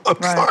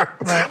 I'm sorry.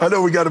 Right. I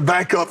know we got to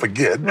back up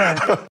again.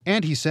 Right.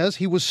 And he says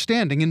he was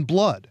standing in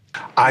blood.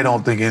 I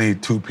don't think any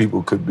two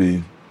people could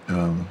be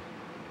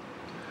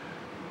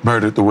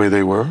murdered the way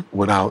they were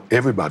without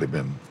everybody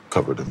being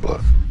covered in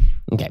blood.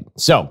 Okay,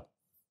 so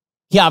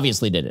he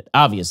obviously did it,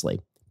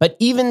 obviously. But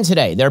even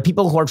today, there are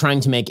people who are trying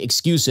to make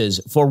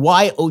excuses for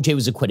why OJ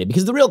was acquitted,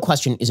 because the real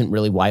question isn't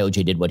really why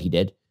OJ did what he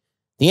did.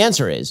 The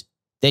answer is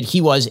that he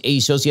was a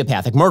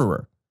sociopathic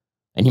murderer,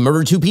 and he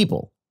murdered two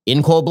people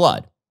in cold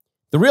blood.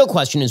 The real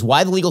question is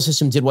why the legal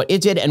system did what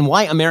it did and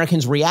why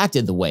Americans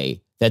reacted the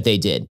way that they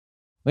did.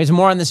 We'll get to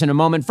more on this in a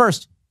moment.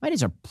 First, my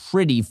days are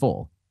pretty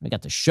full. I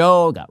got the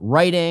show, I got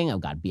writing,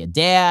 I've got to be a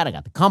dad, I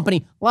got the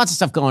company, lots of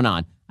stuff going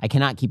on. I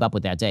cannot keep up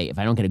with that day if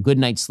I don't get a good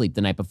night's sleep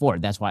the night before.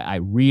 That's why I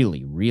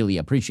really, really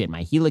appreciate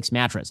my Helix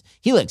mattress.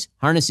 Helix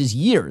harnesses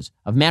years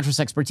of mattress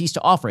expertise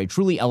to offer a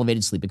truly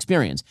elevated sleep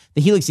experience.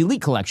 The Helix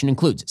Elite Collection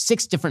includes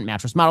 6 different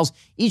mattress models,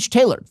 each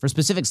tailored for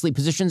specific sleep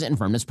positions and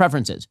firmness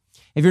preferences.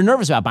 If you're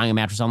nervous about buying a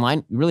mattress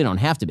online, you really don't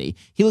have to be.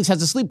 Helix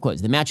has a sleep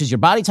quiz that matches your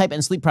body type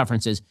and sleep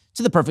preferences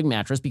to the perfect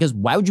mattress, because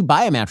why would you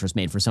buy a mattress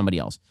made for somebody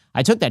else?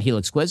 I took that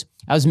Helix quiz.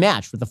 I was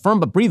matched with a firm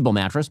but breathable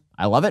mattress.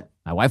 I love it.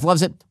 My wife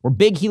loves it. We're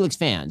big Helix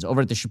fans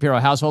over at the Shapiro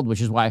household,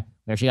 which is why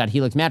we actually got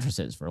Helix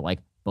mattresses for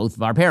both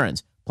of our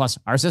parents, plus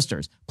our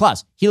sisters.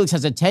 Plus, Helix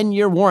has a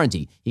 10-year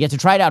warranty. You get to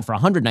try it out for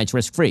 100 nights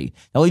risk-free.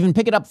 They'll even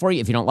pick it up for you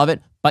if you don't love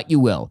it, but you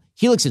will.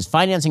 Helix's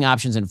financing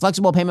options and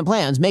flexible payment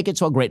plans make it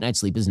so a great night's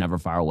sleep is never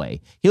far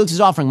away. Helix is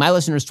offering my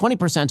listeners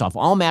 20% off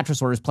all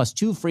mattress orders plus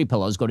 2 free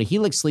pillows. Go to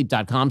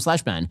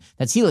helixsleep.com/Ben.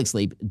 That's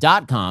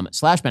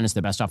helixsleep.com/Ben. It's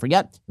their best offer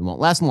yet. It won't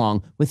last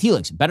long. With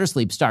Helix, better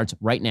sleep starts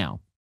right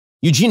now.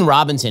 Eugene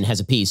Robinson has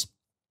a piece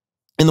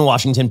in the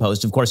Washington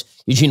Post. Of course,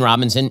 Eugene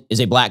Robinson is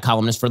a black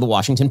columnist for the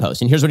Washington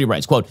Post. And here's what he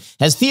writes, quote,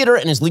 "As theater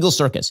and as legal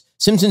circus,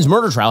 Simpson's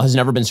murder trial has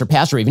never been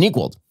surpassed or even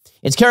equaled.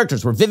 Its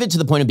characters were vivid to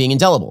the point of being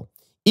indelible.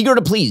 Eager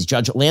to please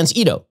Judge Lance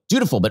Ito,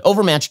 dutiful but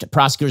overmatched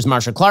prosecutors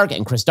Marsha Clark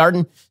and Chris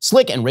Darden,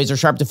 slick and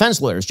razor-sharp defense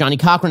lawyers Johnny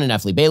Cochran and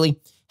F. Lee Bailey,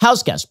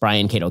 house guest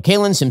Brian Cato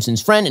Kalin,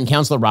 Simpson's friend and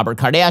counselor Robert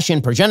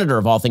Kardashian, progenitor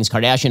of all things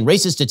Kardashian,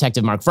 racist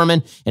detective Marc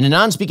Fuhrman, and a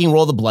non-speaking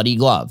role the bloody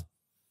glove.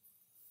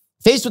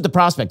 Faced with the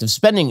prospect of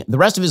spending the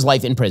rest of his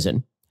life in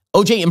prison,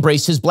 OJ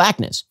embraced his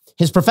blackness.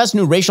 His professed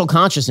new racial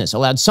consciousness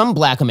allowed some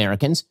black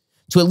Americans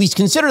to at least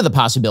consider the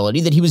possibility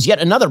that he was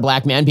yet another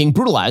black man being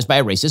brutalized by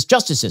a racist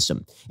justice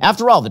system.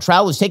 After all, the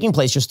trial was taking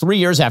place just 3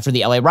 years after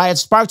the LA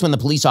riots sparked when the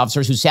police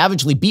officers who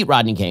savagely beat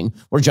Rodney King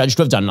were judged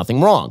to have done nothing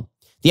wrong.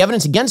 The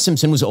evidence against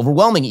Simpson was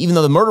overwhelming. Even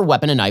though the murder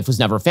weapon and knife was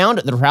never found,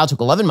 the trial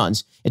took 11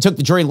 months. It took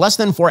the jury less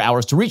than 4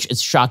 hours to reach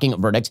its shocking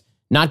verdict,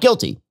 not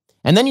guilty.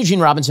 And then Eugene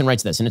Robinson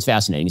writes this, and it's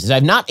fascinating. He says, "I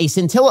have not a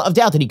scintilla of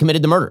doubt that he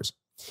committed the murders."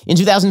 In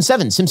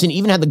 2007, Simpson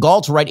even had the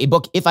gall to write a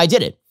book, If I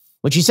Did It,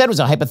 which he said was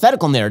a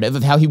hypothetical narrative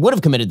of how he would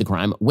have committed the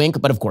crime,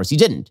 wink, but of course he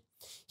didn't.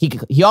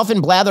 He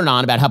often blathered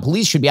on about how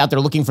police should be out there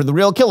looking for the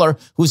real killer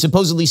who is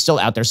supposedly still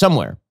out there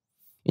somewhere.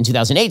 In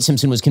 2008,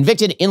 Simpson was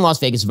convicted in Las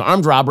Vegas of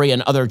armed robbery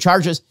and other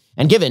charges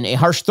and given a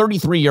harsh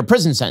 33-year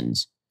prison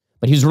sentence.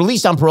 But he was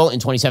released on parole in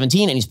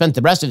 2017, and he spent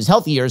the rest of his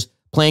healthy years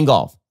playing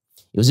golf.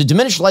 It was a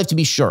diminished life, to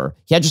be sure.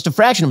 He had just a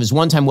fraction of his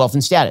one-time wealth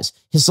and status.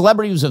 His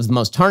celebrity was of the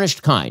most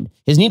tarnished kind.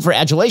 His need for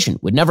adulation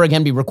would never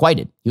again be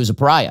requited. He was a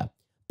pariah.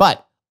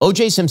 But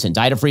O.J. Simpson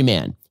died a free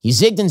man. He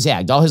zigged and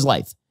zagged all his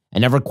life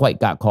and never quite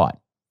got caught.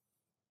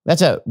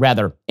 That's a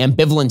rather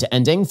ambivalent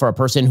ending for a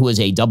person who is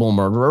a double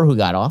murderer who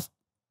got off.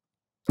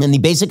 And the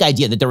basic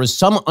idea that there was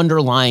some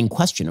underlying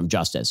question of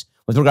justice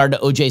with regard to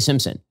O.J.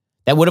 Simpson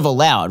that would have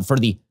allowed for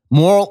the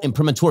moral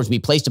imprimatur to be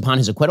placed upon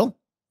his acquittal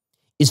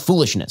is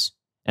foolishness.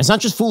 And it's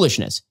not just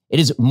foolishness. It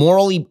is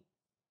morally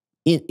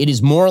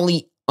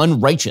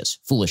unrighteous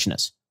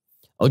foolishness.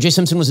 O.J.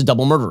 Simpson was a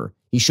double murderer.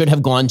 He should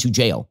have gone to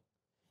jail.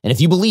 And if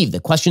you believe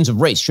that questions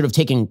of race should have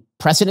taken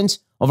precedence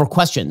over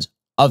questions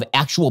of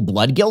actual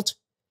blood guilt,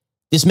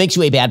 this makes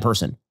you a bad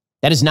person.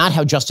 That is not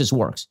how justice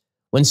works.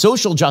 When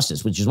social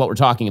justice, which is what we're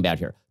talking about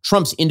here,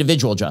 trumps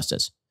individual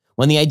justice,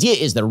 when the idea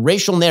is that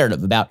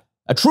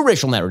a true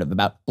racial narrative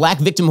about black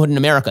victimhood in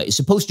America is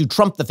supposed to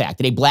trump the fact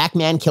that a black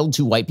man killed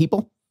 2 white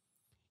people,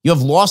 you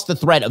have lost the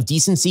thread of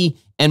decency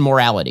and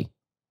morality.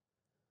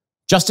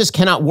 Justice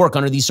cannot work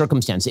under these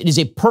circumstances. It is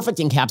a perfect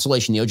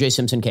encapsulation, the O.J.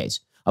 Simpson case,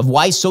 of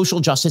why social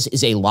justice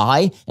is a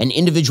lie and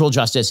individual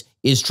justice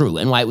is true,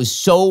 and why it was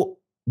so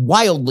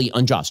wildly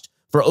unjust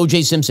for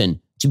O.J. Simpson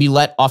to be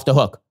let off the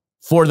hook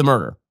for the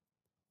murder.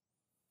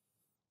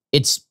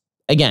 It's,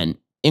 again,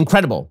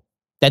 incredible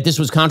that this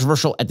was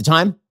controversial at the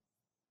time.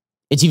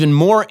 It's even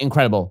more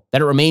incredible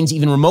that it remains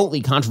even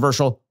remotely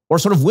controversial or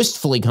sort of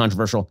wistfully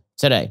controversial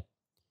today.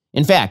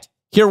 In fact,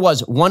 here was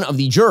one of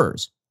the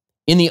jurors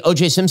in the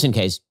O.J. Simpson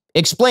case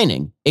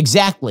explaining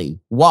exactly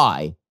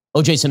why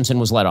O.J. Simpson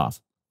was let off.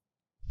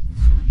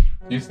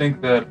 Do you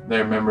think that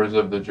they're members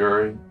of the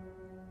jury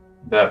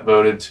that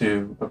voted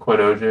to acquit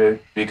O.J.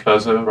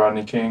 because of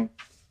Rodney King?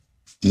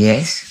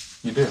 Yes.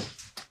 You do?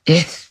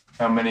 Yes.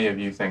 How many of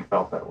you think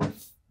felt that way?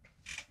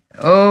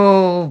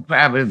 Oh,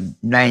 probably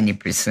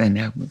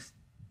 90% of us.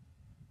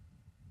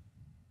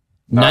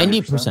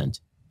 90%?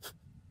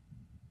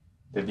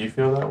 Did you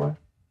feel that way?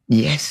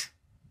 Yes.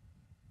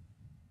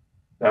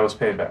 That was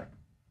Payback.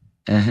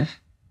 Uh-huh.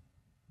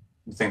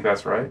 You think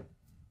that's right?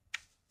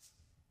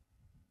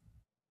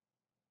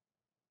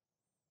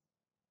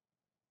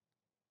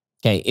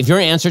 Okay, if your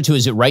answer to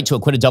is it right to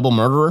acquit a double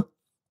murderer?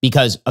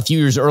 Because a few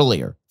years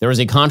earlier, there was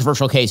a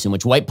controversial case in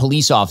which white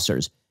police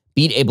officers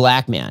beat a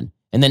black man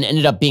and then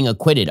ended up being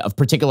acquitted of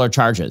particular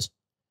charges.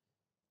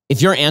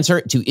 If your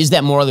answer to is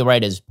that morally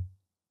right is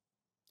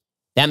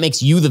that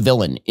makes you the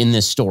villain in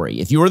this story.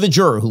 If you were the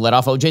juror who let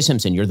off O.J.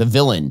 Simpson, you're the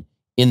villain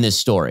in this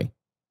story.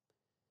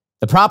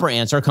 The proper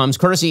answer comes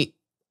courtesy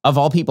of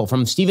all people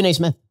from Stephen A.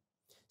 Smith.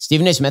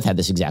 Stephen A. Smith had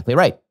this exactly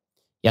right.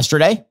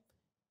 Yesterday,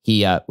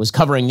 he was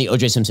covering the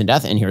O.J. Simpson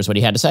death, and here's what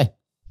he had to say.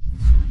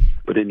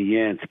 But in the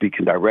end,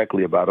 speaking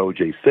directly about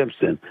O.J.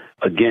 Simpson,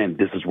 again,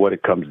 this is what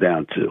it comes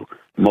down to.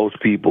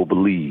 Most people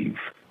believe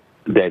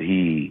that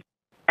he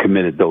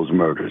committed those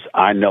murders.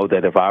 I know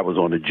that if I was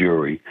on the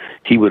jury,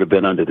 he would have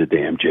been under the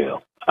damn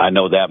jail. I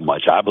know that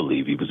much. I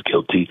believe he was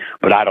guilty,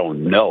 but I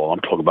don't know. I'm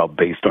talking about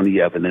based on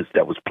the evidence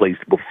that was placed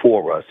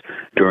before us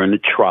during the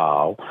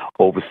trial,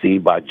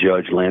 overseen by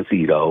Judge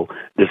Lancito.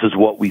 This is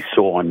what we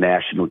saw on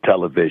national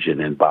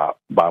television, and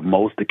by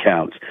most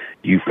accounts,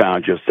 you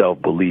found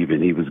yourself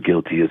believing he was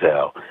guilty as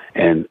hell.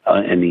 And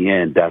in the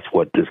end, that's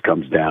what this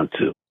comes down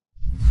to.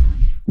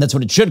 That's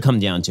what it should come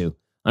down to.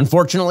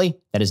 Unfortunately,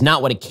 that is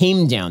not what it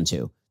came down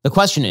to. The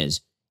question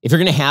is, if you're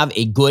going to have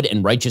a good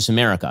and righteous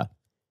America,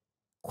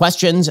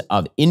 questions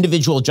of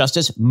individual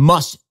justice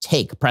must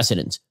take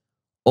precedence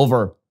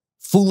over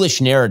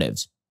foolish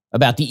narratives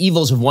about the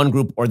evils of one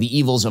group or the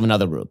evils of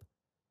another group.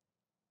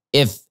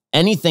 If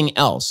anything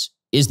else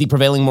is the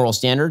prevailing moral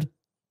standard,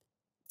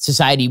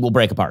 society will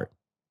break apart.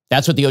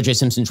 That's what the O.J.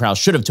 Simpson trial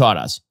should have taught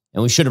us,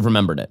 and we should have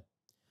remembered it.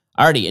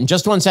 Alrighty, in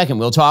just 1 second,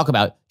 we'll talk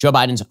about Joe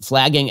Biden's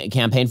flagging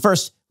campaign.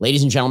 First,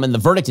 ladies and gentlemen, the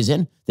verdict is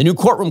in. The new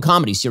courtroom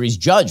comedy series,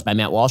 Judged by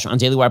Matt Walsh on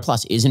Daily Wire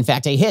Plus, is in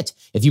fact a hit.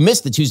 If you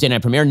missed the Tuesday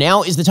night premiere,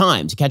 now is the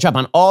time to catch up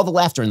on all the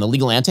laughter and the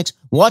legal antics.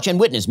 Watch and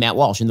witness Matt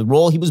Walsh in the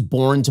role he was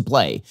born to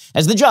play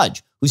as the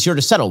judge who's here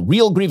to settle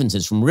real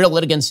grievances from real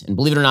litigants. And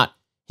believe it or not,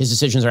 his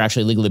decisions are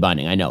actually legally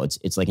binding. I know,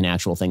 it's like an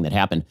actual thing that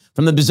happened.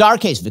 From the bizarre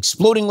case of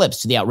exploding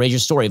lips to the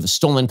outrageous story of a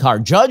stolen car,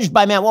 Judged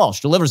by Matt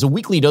Walsh delivers a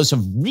weekly dose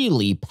of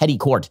really petty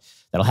court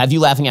that'll have you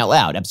laughing out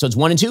loud. Episodes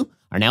 1 and 2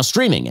 are now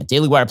streaming at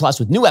Daily Wire Plus,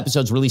 with new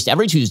episodes released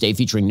every Tuesday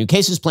featuring new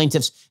cases,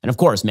 plaintiffs, and of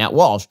course, Matt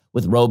Walsh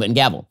with robe and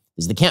gavel.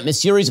 This is the can't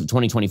miss series of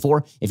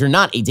 2024. If you're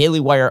not a Daily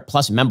Wire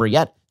Plus member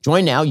yet,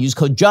 join now. Use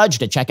code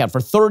JUDGE at checkout for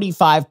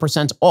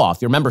 35%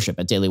 off your membership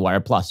at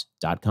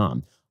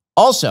dailywireplus.com.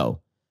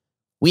 Also,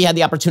 we had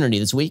the opportunity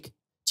this week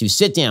to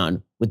sit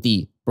down with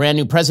the brand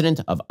new president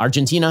of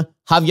Argentina,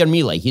 Javier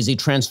Milei. He's a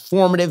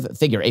transformative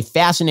figure, a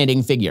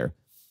fascinating figure.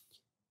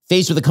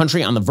 Faced with a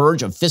country on the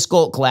verge of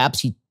fiscal collapse,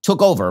 he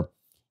took over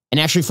and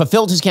actually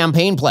fulfilled his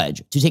campaign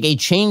pledge to take a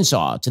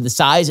chainsaw to the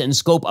size and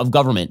scope of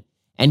government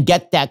and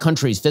get that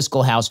country's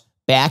fiscal house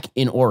back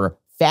in order.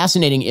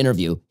 Fascinating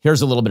interview.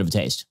 Here's a little bit of a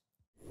taste.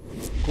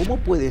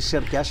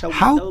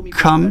 How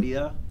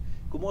come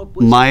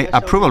my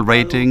approval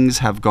ratings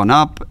have gone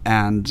up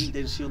and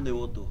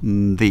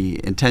the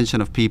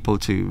intention of people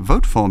to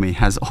vote for me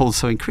has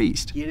also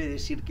increased?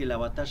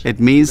 It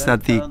means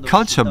that the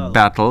culture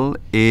battle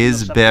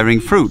is bearing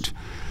fruit,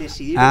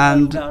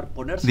 and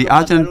the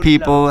Argentine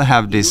people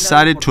have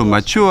decided to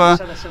mature,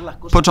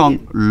 put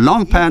on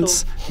long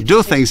pants,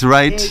 do things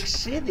right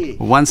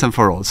once and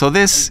for all. So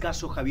this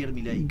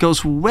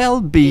goes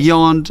well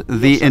beyond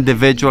the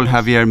individual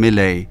Javier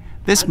Milei.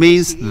 This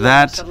means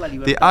that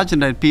the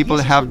Argentine people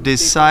have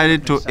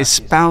decided to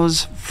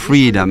espouse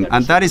freedom,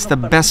 and that is the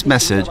best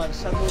message.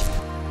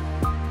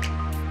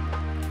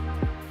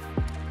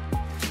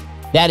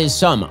 That is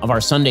some of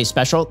our Sunday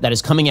special that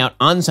is coming out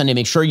on Sunday.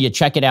 Make sure you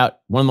check it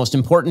out. One of the most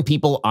important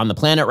people on the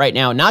planet right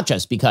now, not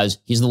just because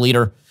he's the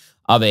leader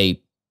of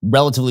a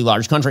relatively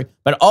large country,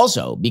 but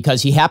also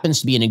because he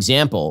happens to be an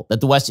example that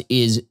the West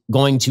is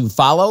going to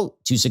follow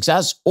to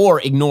success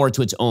or ignore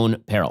to its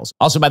own perils.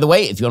 Also, by the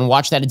way, if you want to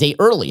watch that a day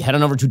early, head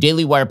on over to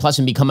Daily Wire Plus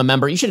and become a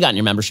member. You should have gotten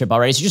your membership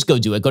already, so just go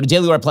do it. Go to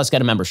Daily Wire Plus,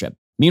 get a membership.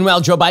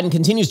 Meanwhile, Joe Biden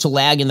continues to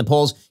lag in the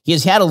polls. He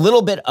has had a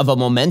little bit of a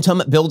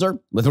momentum builder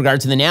with regard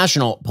to the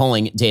national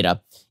polling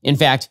data. In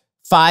fact,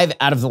 5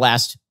 out of the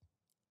last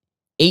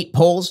 8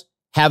 polls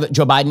have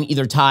Joe Biden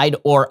either tied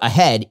or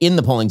ahead in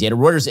the polling data.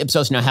 Reuters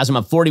Ipsos now has him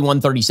up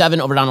 41-37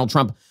 over Donald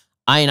Trump.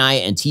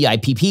 INI and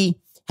TIPP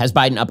has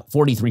Biden up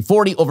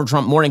 43-40 over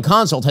Trump. Morning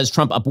Consult has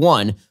Trump up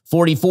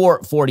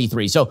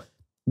 44-43. So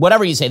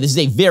whatever you say, this is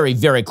a very,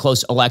 very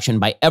close election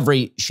by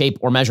every shape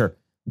or measure.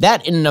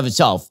 That in and of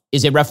itself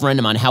is a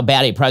referendum on how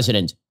bad a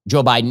president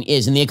Joe Biden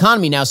is. And the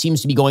economy now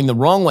seems to be going the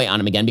wrong way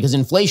on him again because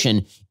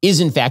inflation is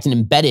in fact an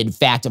embedded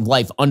fact of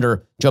life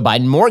under Joe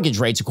Biden. Mortgage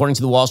rates, according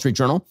to the Wall Street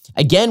Journal,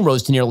 again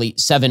rose to nearly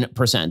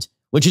 7%,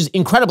 which is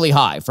incredibly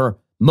high. For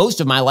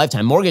most of my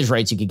lifetime, mortgage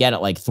rates you could get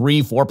at like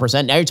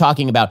 3-4%. Now you're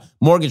talking about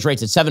mortgage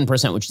rates at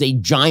 7%, which is a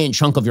giant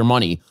chunk of your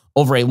money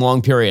over a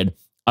long period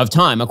of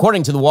time.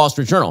 According to the Wall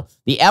Street Journal,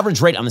 the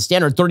average rate on the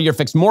standard 30-year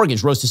fixed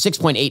mortgage rose to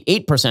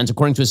 6.88%,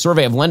 according to a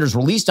survey of lenders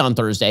released on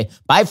Thursday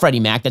by Freddie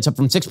Mac. That's up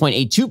from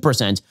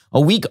 6.82% a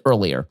week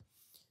earlier.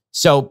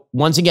 So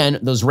once again,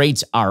 those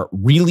rates are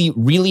really,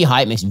 really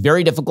high. It makes it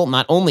very difficult,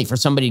 not only for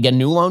somebody to get a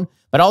new loan,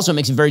 but also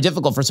makes it very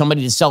difficult for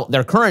somebody to sell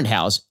their current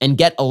house and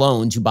get a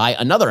loan to buy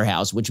another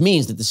house, which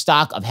means that the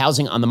stock of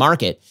housing on the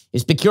market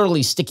is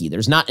peculiarly sticky.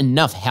 There's not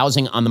enough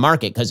housing on the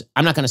market because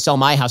I'm not going to sell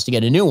my house to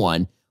get a new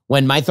one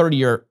when my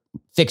 30-year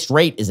fixed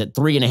rate is at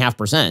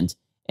 3.5%.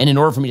 And in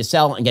order for me to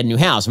sell and get a new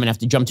house, I'm going to have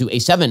to jump to a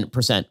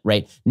 7%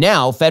 rate.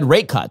 Now, Fed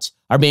rate cuts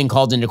are being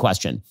called into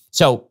question.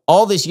 So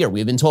all this year,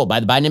 we've been told by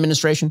the Biden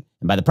administration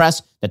and by the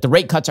press that the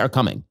rate cuts are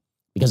coming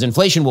because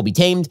inflation will be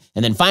tamed.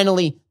 And then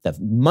finally, the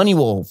money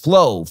will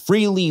flow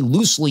freely,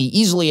 loosely,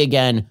 easily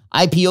again.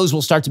 IPOs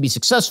will start to be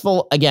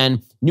successful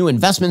again. New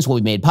investments will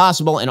be made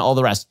possible and all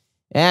the rest.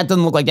 That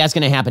doesn't look like that's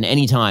going to happen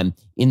anytime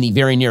in the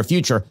very near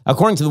future.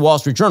 According to the Wall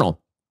Street Journal,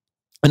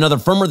 another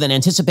firmer than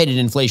anticipated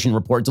inflation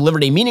report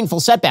delivered a meaningful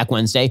setback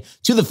Wednesday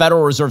to the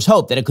Federal Reserve's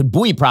hope that it could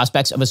buoy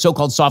prospects of a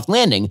so-called soft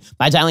landing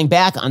by dialing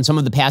back on some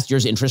of the past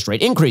year's interest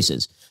rate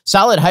increases.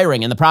 Solid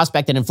hiring and the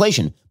prospect that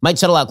inflation might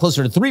settle out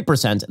closer to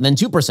 3% than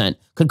 2%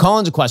 could call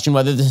into question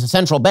whether the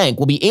central bank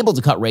will be able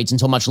to cut rates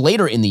until much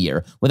later in the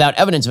year without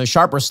evidence of a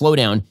sharper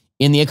slowdown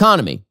in the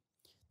economy.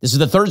 This is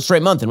the third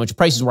straight month in which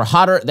prices were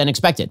hotter than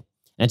expected,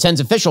 and it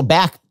sends officials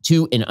back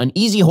to an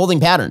uneasy holding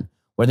pattern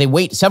where they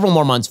wait several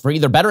more months for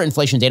either better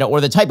inflation data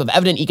or the type of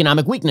evident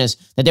economic weakness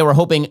that they were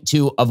hoping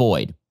to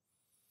avoid.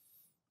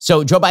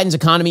 So Joe Biden's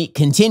economy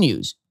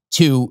continues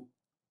to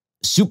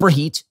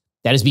superheat.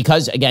 That is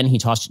because, again, he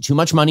tossed too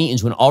much money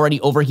into an already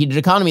overheated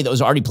economy that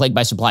was already plagued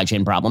by supply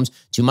chain problems.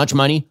 Too much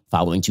money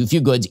following too few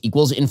goods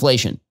equals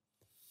inflation.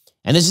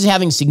 And this is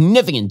having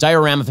significant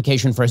dire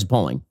ramification for his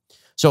polling.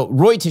 So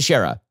Roy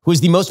Teixeira, who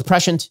is the most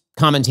prescient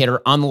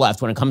commentator on the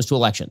left when it comes to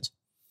elections,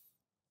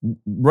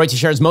 Roy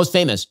Teixeira is most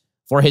famous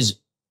for his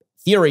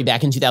theory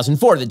back in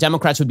 2004 that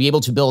Democrats would be able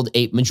to build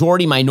a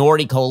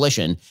majority-minority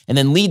coalition and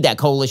then lead that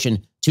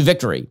coalition to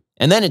victory.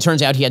 And then it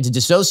turns out he had to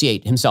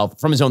dissociate himself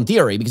from his own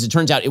theory because it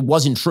turns out it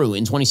wasn't true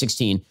in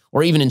 2016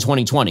 or even in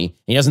 2020.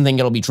 He doesn't think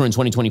it'll be true in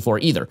 2024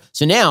 either.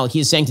 So now he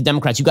is saying to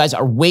Democrats, you guys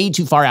are way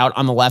too far out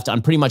on the left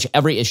on pretty much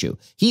every issue.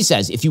 He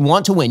says if you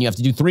want to win, you have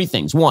to do 3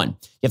 things. 1, you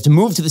have to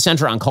move to the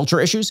center on culture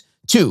issues.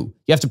 2,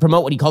 you have to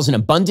promote what he calls an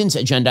abundance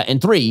agenda.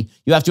 And 3,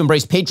 you have to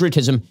embrace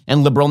patriotism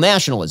and liberal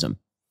nationalism.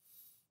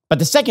 But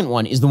the second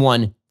one is the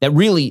one that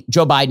really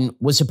Joe Biden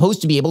was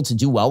supposed to be able to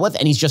do well with,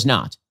 and he's just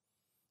not.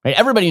 Right?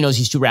 Everybody knows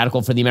he's too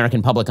radical for the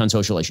American public on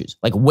social issues,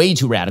 like way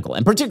too radical,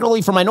 and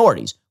particularly for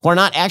minorities who are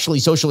not actually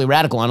socially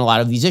radical on a lot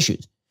of these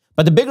issues.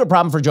 But the bigger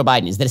problem for Joe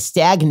Biden is that a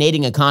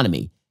stagnating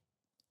economy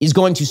is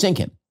going to sink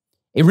him.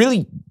 A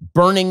really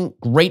burning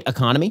great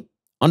economy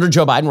under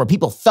Joe Biden, where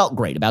people felt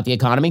great about the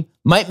economy,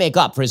 might make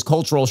up for his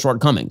cultural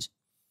shortcomings.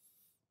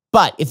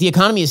 But if the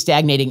economy is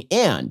stagnating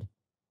and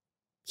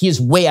he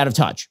is way out of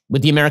touch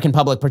with the American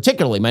public,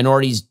 particularly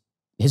minorities,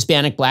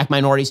 Hispanic, Black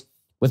minorities,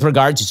 with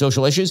regard to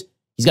social issues,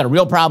 he's got a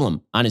real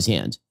problem on his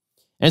hands.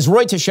 And as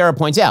Roy Teixeira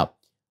points out,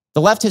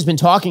 the left has been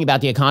talking about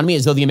the economy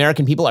as though the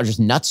American people are just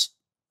nuts,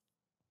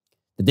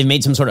 that they've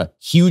made some sort of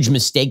huge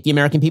mistake, the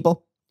American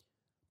people.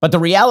 But the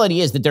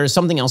reality is that there is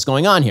something else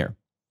going on here.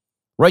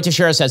 Roy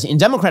Teixeira says, in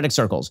Democratic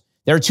circles,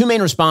 there are 2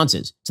 main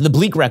responses to the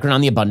bleak record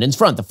on the abundance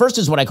front. The first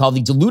is what I call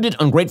the deluded,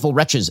 ungrateful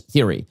wretches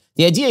theory.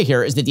 The idea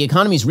here is that the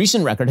economy's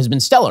recent record has been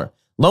stellar.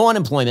 Low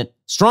unemployment,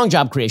 strong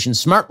job creation,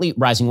 smartly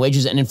rising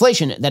wages, and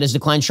inflation that has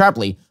declined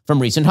sharply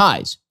from recent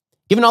highs.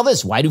 Given all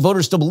this, why do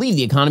voters still believe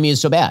the economy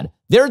is so bad?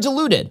 They're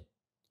deluded.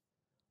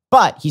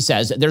 But he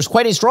says there's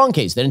quite a strong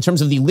case that in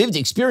terms of the lived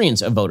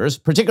experience of voters,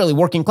 particularly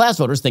working class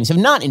voters, things have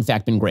not in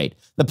fact been great.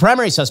 The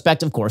primary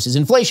suspect, of course, is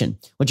inflation,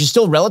 which is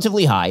still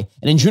relatively high,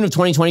 and in June of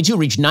 2022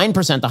 reached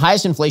 9%, the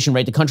highest inflation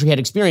rate the country had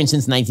experienced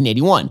since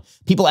 1981.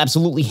 People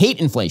absolutely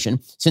hate inflation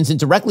since it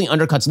directly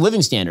undercuts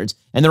living standards,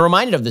 and they're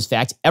reminded of this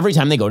fact every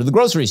time they go to the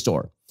grocery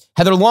store.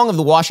 Heather Long of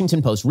the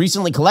Washington Post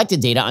recently collected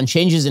data on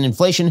changes in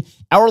inflation,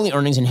 hourly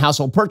earnings, and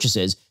household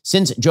purchases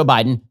since Joe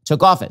Biden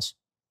took office.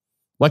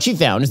 What she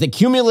found is that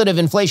cumulative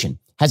inflation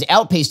has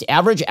outpaced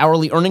average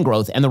hourly earning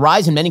growth, and the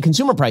rise in many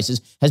consumer prices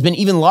has been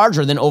even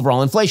larger than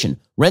overall inflation.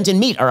 Rent and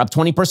meat are up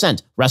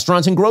 20%.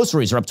 Restaurants and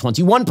groceries are up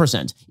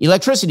 21%.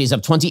 Electricity is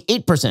up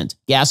 28%.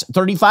 Gas,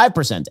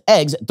 35%.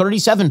 Eggs,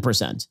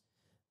 37%.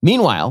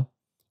 Meanwhile,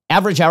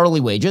 average hourly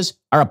wages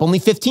are up only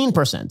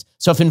 15%.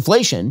 So if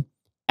inflation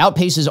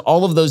outpaces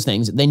all of those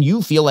things, then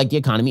you feel like the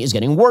economy is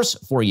getting worse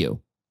for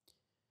you.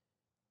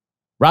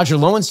 Roger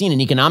Lowenstein, an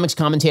economics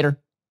commentator,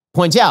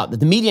 points out that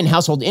the median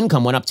household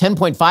income went up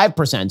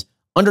 10.5%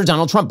 under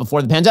Donald Trump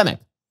before the pandemic.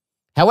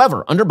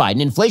 However, under Biden,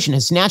 inflation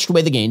has snatched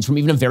away the gains from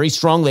even a very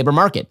strong labor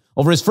market.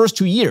 Over his first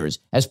 2 years,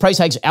 as price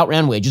hikes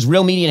outran wages,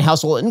 real median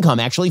household income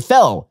actually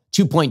fell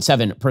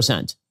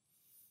 2.7%.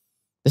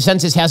 The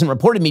census hasn't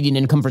reported median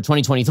income for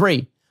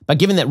 2023, but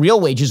given that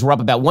real wages were up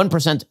about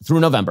 1%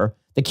 through November,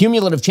 the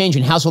cumulative change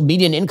in household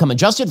median income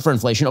adjusted for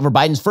inflation over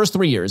Biden's first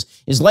 3 years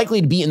is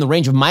likely to be in the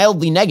range of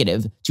mildly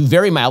negative to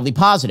very mildly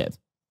positive.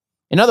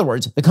 In other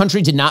words, the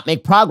country did not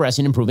make progress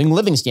in improving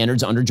living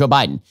standards under Joe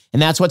Biden.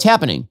 And that's what's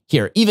happening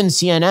here. Even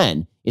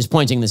CNN is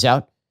pointing this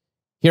out.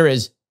 Here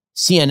is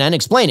CNN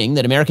explaining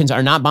that Americans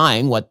are not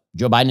buying what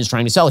Joe Biden is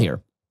trying to sell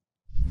here.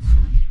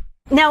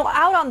 Now,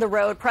 out on the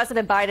road,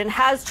 President Biden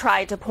has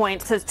tried to point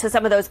to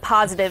some of those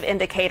positive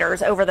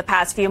indicators over the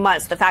past few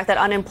months. The fact that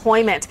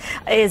unemployment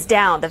is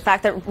down, the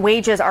fact that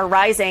wages are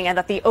rising, and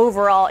that the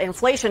overall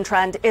inflation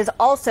trend is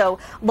also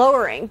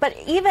lowering. But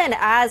even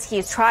as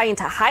he's trying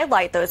to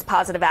highlight those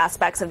positive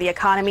aspects of the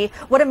economy,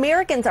 what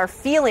Americans are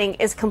feeling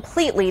is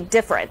completely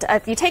different.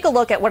 If you take a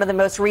look at one of the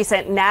most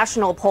recent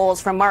national polls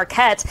from Marc,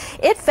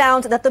 it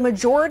found that the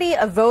majority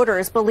of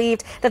voters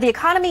believed that the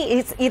economy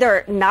is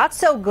either not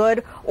so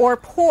good or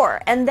poor.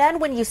 And then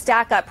when you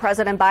stack up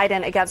President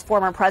Biden against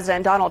former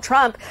President Donald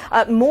Trump,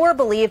 more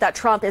believe that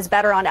Trump is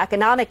better on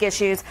economic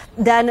issues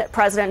than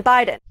President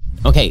Biden.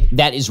 Okay,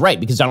 that is right,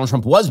 because Donald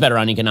Trump was better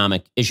on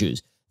economic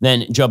issues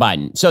than Joe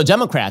Biden. So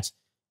Democrats,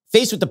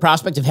 faced with the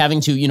prospect of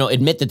having to,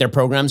 admit that their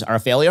programs are a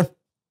failure,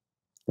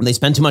 when they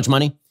spend too much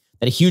money,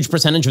 that a huge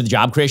percentage of the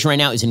job creation right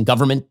now is in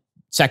government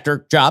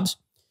sector jobs.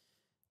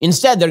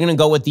 Instead, they're going to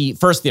go with the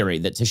first theory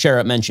that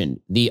Teixeira mentioned,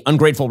 the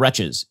ungrateful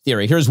wretches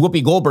theory. Here's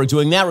Whoopi Goldberg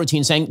doing that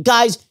routine saying,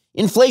 guys,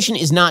 inflation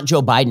is not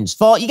Joe Biden's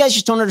fault. You guys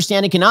just don't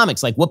understand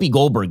economics like Whoopi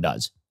Goldberg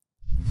does.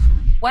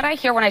 What I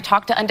hear when I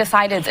talk to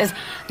undecideds is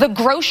the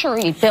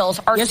grocery bills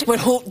are... Yes, but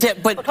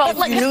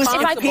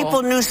if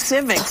people knew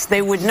civics,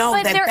 they would know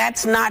that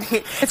that's not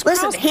his...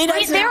 Listen,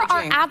 there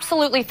are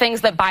absolutely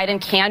things that Biden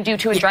can do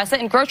to address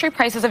it, and grocery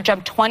prices have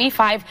jumped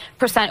 25%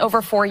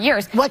 over 4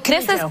 years. What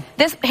can he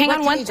do? Hang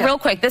on real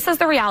quick. This is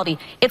the reality.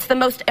 It's the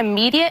most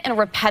immediate and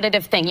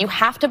repetitive thing. You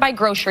have to buy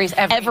groceries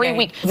every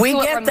week. We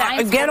get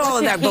that. Get all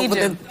of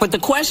that. But the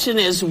question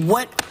is,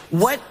 what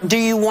do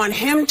you want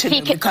him to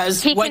do?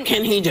 Because what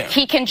can he do?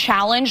 He can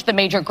challenge the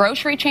major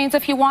grocery chains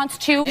if he wants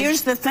to.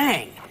 Here's the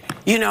thing.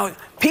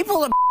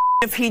 People are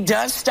if he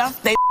does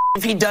stuff, they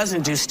if he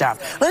doesn't do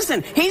stuff.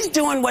 Listen, he's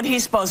doing what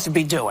he's supposed to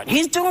be doing.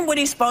 He's doing what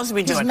he's supposed to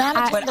be doing.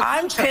 But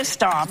I'm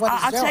pissed off.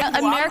 I'll tell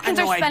you, Americans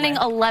are spending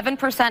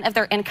 11% of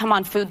their income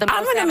on food.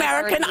 I'm an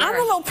American. I'm a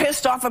little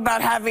pissed off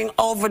about having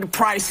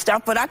over-the-priced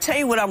stuff, but I'll tell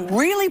you what I'm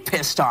really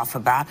pissed off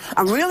about.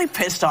 I'm really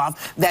pissed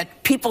off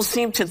that people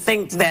seem to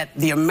think that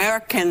the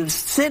American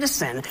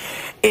citizen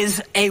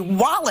is a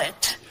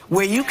wallet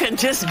where you can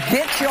just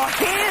get your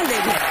hand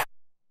in it.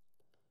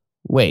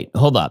 Wait,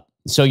 hold up.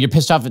 So you're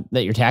pissed off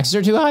that your taxes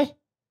are too high?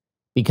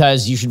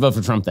 Because you should vote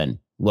for Trump then,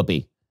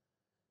 Whoopi.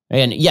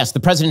 And yes, the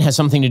president has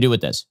something to do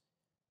with this.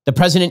 The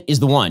president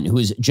is the one who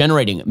is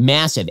generating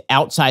massive,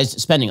 outsized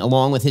spending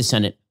along with his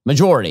Senate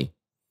majority.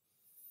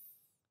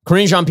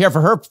 Karine Jean-Pierre,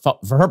 for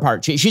her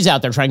part, she's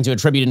out there trying to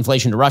attribute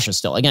inflation to Russia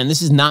still. Again,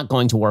 this is not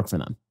going to work for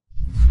them.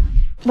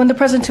 When the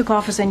president took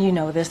office, and you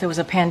know this, there was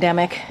a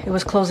pandemic. It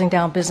was closing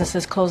down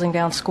businesses, closing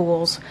down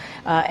schools.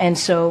 And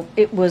so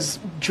it was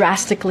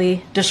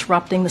drastically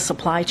disrupting the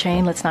supply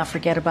chain. Let's not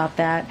forget about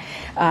that.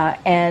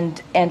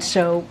 And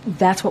so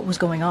that's what was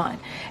going on.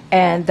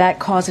 And that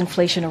caused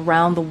inflation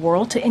around the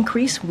world to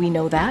increase. We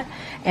know that.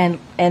 And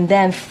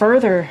then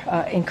further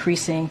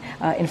increasing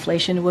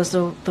inflation was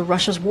the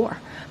Russia's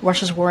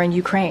war in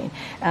Ukraine.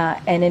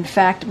 And in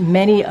fact,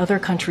 many other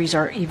countries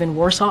are even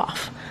worse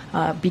off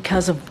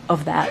because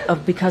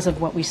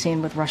of what we've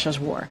seen with Russia's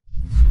war.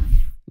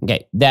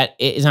 Okay, that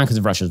is not because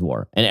of Russia's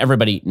war, and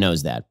everybody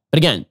knows that. But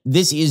again,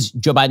 this is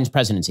Joe Biden's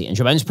presidency, and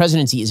Joe Biden's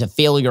presidency is a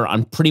failure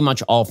on pretty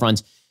much all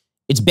fronts.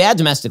 It's bad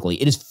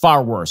domestically. It is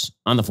far worse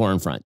on the foreign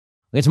front.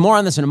 We'll get to more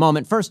on this in a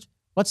moment. First,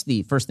 what's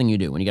the first thing you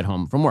do when you get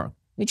home from work?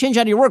 You change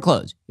out of your work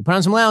clothes. You put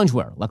on some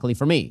loungewear. Luckily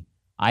for me,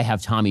 I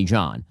have Tommy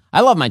John.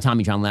 I love my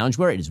Tommy John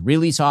loungewear. It is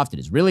really soft. It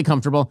is really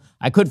comfortable.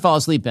 I could fall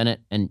asleep in it.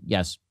 And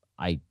yes,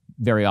 I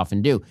very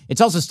often do. It's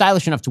also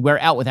stylish enough to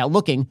wear out without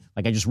looking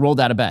like I just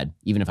rolled out of bed,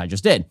 even if I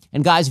just did.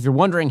 And guys, if you're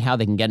wondering how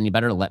they can get any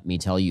better, let me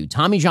tell you.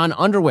 Tommy John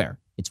underwear.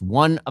 It's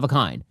one of a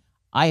kind.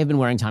 I have been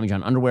wearing Tommy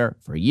John underwear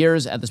for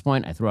years at this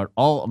point. I threw out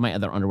all of my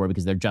other underwear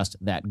because they're just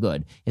that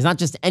good. It's not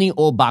just any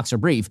old boxer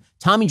brief.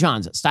 Tommy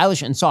John's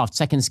stylish and soft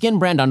second skin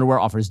brand underwear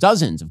offers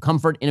dozens of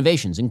comfort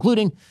innovations,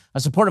 including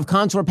a supportive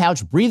contour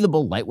pouch,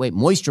 breathable, lightweight,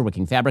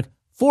 moisture-wicking fabric,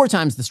 4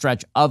 times the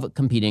stretch of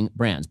competing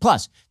brands.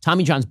 Plus,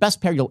 Tommy John's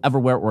best pair you'll ever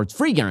wear or it's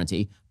free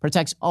guarantee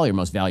protects all your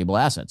most valuable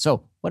assets.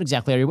 So what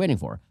exactly are you waiting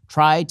for?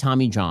 Try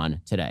Tommy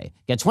John today.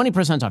 Get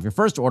 20% off your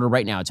first order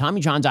right now at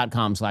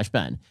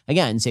TommyJohn.com/Ben.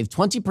 Again, save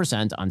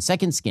 20% on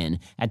second skin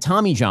at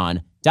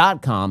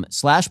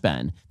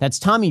TommyJohn.com/Ben. That's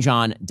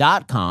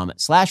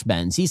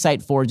TommyJohn.com/Ben. See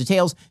site for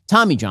details,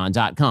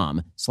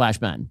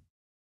 TommyJohn.com/Ben.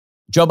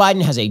 Joe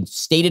Biden has a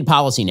stated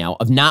policy now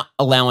of not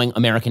allowing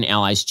American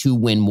allies to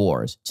win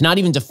wars, to not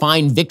even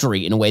define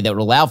victory in a way that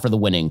would allow for the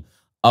winning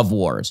of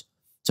wars.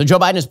 So Joe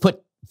Biden has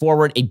put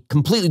forward a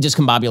completely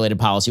discombobulated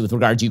policy with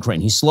regard to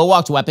Ukraine. He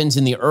slow-walked weapons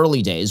in the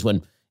early days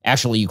when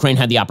actually Ukraine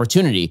had the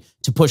opportunity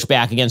to push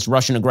back against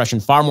Russian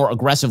aggression far more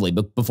aggressively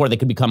before they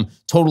could become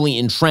totally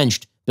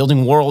entrenched,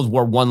 building World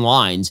War I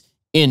lines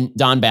in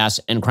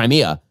Donbass and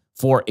Crimea,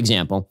 for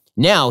example.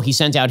 Now he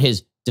sent out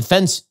his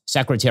Defense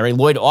Secretary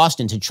Lloyd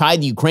Austin to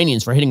chide the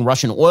Ukrainians for hitting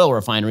Russian oil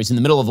refineries in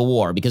the middle of a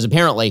war, because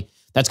apparently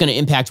that's going to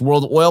impact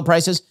world oil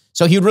prices.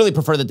 So he would really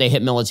prefer that they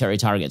hit military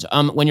targets.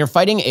 When you're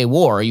fighting a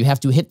war, you have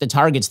to hit the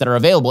targets that are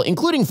available,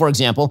 including, for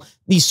example,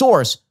 the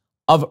source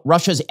of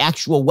Russia's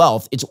actual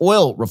wealth, its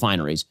oil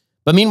refineries.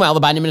 But meanwhile,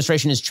 the Biden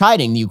administration is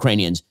chiding the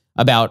Ukrainians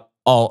about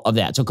all of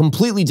that. So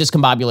completely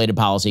discombobulated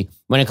policy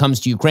when it comes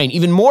to Ukraine.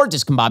 Even more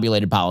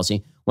discombobulated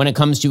policy when it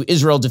comes to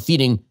Israel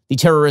defeating the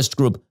terrorist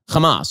group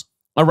Hamas.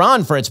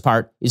 Iran, for its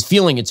part, is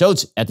feeling its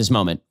oats at this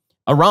moment.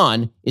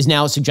 Iran is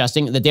now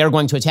suggesting that they are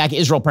going to attack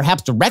Israel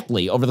perhaps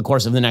directly over the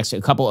course of the next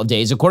couple of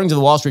days. According to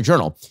the Wall Street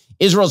Journal,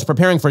 Israel is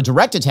preparing for a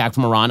direct attack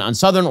from Iran on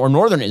southern or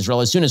northern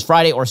Israel as soon as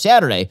Friday or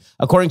Saturday,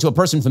 according to a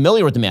person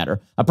familiar with the matter.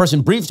 A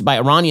person briefed by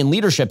Iranian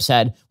leadership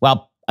said,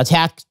 while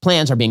attack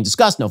plans are being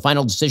discussed, no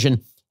final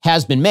decision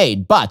has been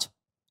made. But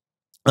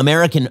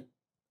Americans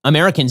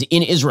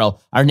in Israel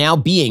are now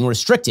being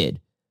restricted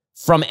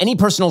from any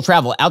personal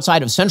travel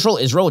outside of central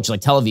Israel, which is like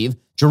Tel Aviv,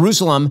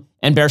 Jerusalem,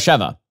 and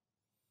Beersheba,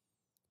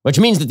 which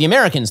means that the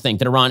Americans think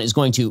that Iran is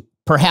going to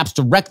perhaps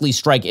directly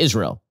strike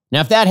Israel.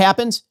 Now, if that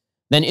happens,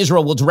 then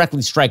Israel will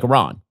directly strike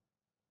Iran.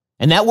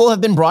 And that will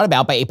have been brought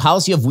about by a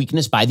policy of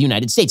weakness by the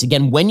United States.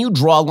 Again, when you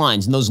draw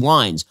lines, and those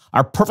lines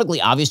are perfectly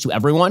obvious to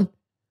everyone,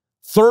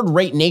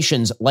 third-rate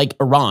nations like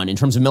Iran, in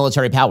terms of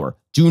military power,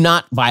 do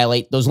not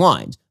violate those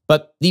lines.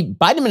 But the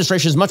Biden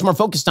administration is much more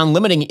focused on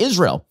limiting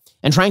Israel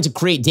and trying to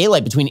create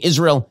daylight between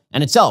Israel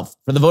and itself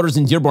for the voters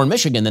in Dearborn,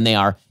 Michigan, than they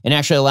are in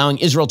actually allowing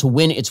Israel to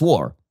win its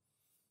war.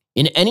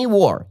 In any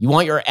war, you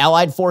want your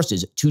allied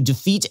forces to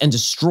defeat and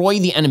destroy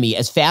the enemy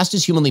as fast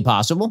as humanly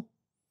possible,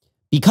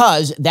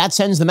 because that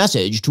sends the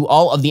message to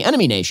all of the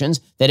enemy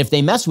nations that if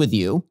they mess with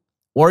you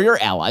or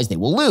your allies, they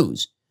will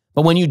lose.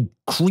 But when you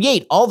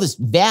create all this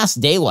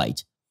vast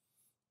daylight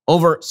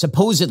over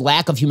supposed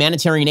lack of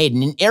humanitarian aid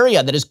in an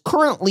area that is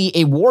currently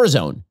a war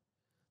zone,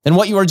 then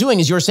what you are doing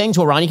is you're saying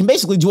to Iran, you can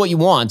basically do what you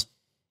want,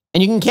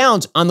 and you can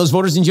count on those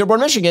voters in Dearborn,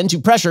 Michigan to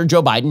pressure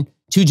Joe Biden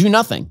to do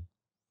nothing.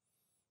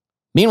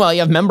 Meanwhile,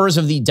 you have members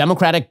of the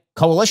Democratic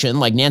coalition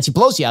like Nancy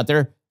Pelosi out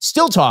there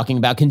still talking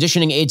about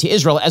conditioning aid to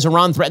Israel as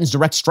Iran threatens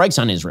direct strikes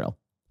on Israel.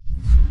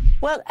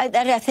 Well,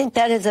 I think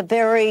that is a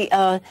very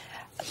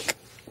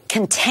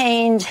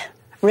contained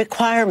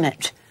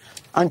requirement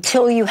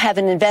until you have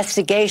an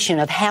investigation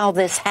of how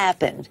this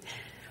happened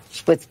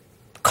with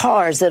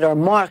cars that are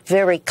marked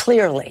very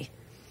clearly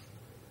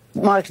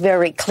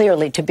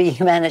to be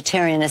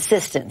humanitarian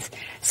assistance.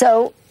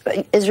 So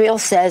Israel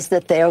says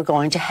that they are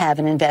going to have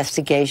an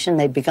investigation.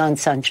 They've begun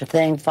such a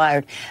thing,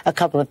 fired a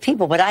couple of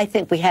people. But I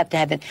think we have to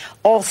have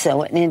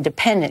also an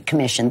independent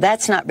commission.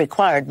 That's not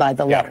required by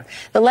the letter. Yeah.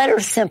 The letter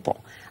is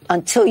simple.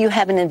 Until you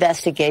have an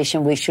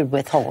investigation, we should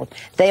withhold.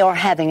 They are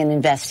having an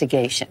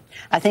investigation.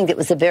 I think it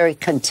was a very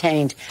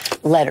contained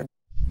letter.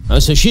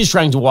 So she's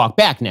trying to walk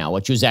back now,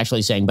 what she was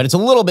actually saying, but it's a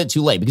little bit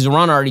too late because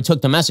Iran already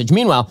took the message.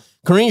 Meanwhile,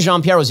 Karine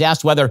Jean-Pierre was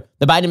asked whether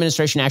the Biden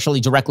administration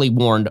actually directly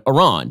warned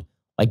Iran,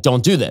 like,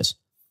 don't do this.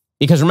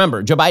 Because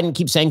remember, Joe Biden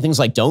keeps saying things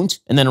like don't,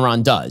 and then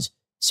Iran does.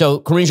 So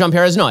Karine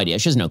Jean-Pierre has no idea.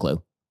 She has no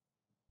clue.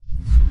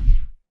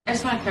 I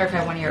just want to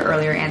clarify one of your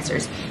earlier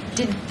answers.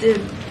 Did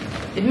the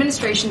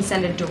administration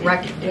send a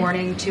direct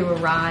warning to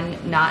Iran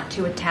not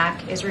to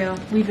attack Israel?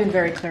 We've been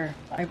very clear.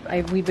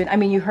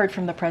 You heard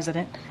from the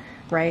president,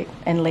 right,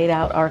 and laid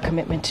out our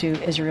commitment to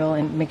Israel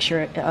and make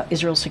sure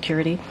Israel's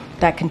security.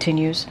 That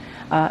continues.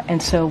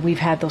 And so we've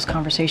had those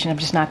conversations. I'm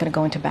just not going to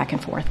go into back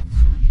and forth.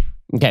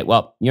 Okay,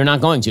 well, you're not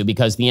going to,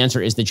 because the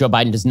answer is that Joe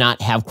Biden does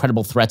not have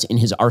credible threats in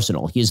his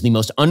arsenal. He is the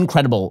most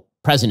uncredible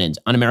president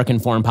on American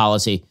foreign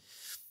policy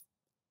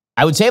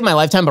I would say in my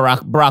lifetime,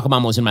 Barack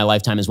Obama was in my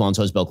lifetime as well, and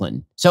so is Bill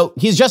Clinton. So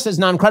he's just as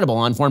non-credible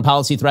on foreign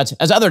policy threats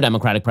as other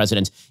Democratic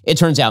presidents, it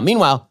turns out.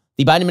 Meanwhile,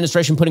 the Biden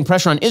administration putting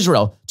pressure on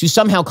Israel to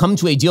somehow come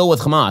to a deal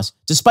with Hamas,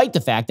 despite the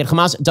fact that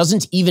Hamas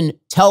doesn't even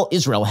tell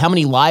Israel how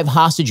many live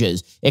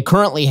hostages it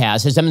currently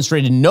has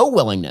demonstrated no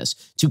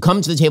willingness to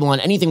come to the table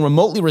on anything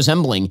remotely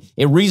resembling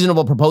a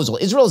reasonable proposal.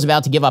 Israel is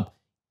about to give up,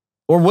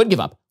 or would give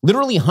up,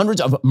 literally hundreds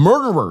of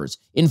murderers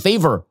in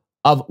favor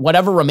of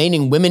whatever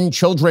remaining women,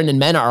 children, and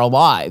men are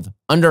alive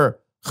under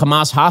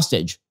Hamas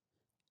hostage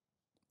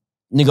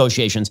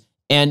negotiations.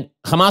 And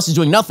Hamas is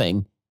doing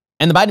nothing.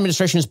 And the Biden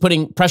administration is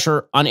putting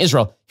pressure on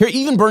Israel. Here,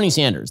 even Bernie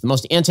Sanders, the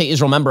most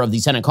anti-Israel member of the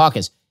Senate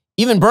caucus,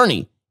 even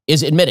Bernie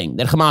is admitting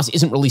that Hamas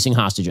isn't releasing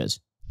hostages.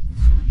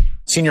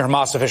 Senior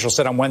Hamas officials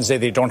said on Wednesday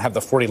they don't have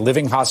the 40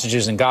 living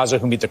hostages in Gaza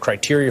who meet the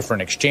criteria for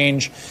an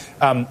exchange.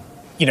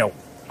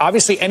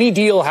 Obviously, any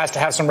deal has to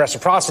have some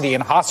reciprocity,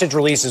 and hostage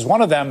release is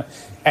one of them.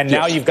 And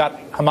now you've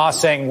got Hamas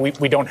saying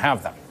we don't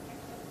have them.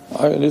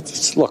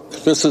 Look,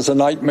 this is a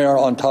nightmare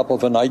on top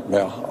of a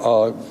nightmare.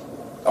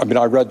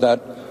 I read that.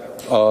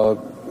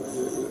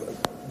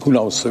 Who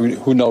knows?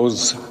 Who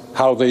knows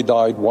how they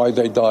died, why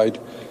they died?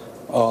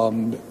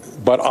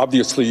 But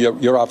obviously,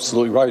 you're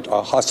absolutely right.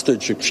 A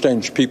hostage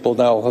exchange. People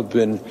now have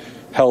been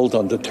held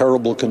under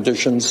terrible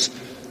conditions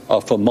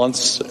for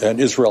months,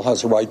 and Israel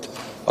has a right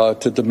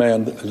to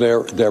demand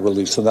their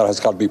release, and that has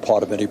got to be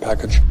part of any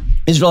package.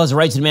 Israel has a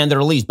right to demand their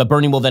release, but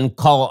Bernie will then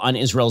call on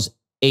Israel's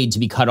aid to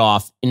be cut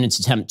off in its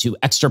attempt to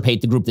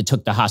extirpate the group that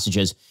took the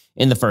hostages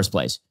in the first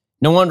place.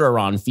 No wonder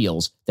Iran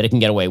feels that it can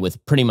get away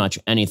with pretty much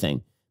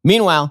anything.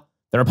 Meanwhile,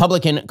 the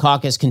Republican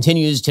caucus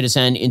continues to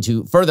descend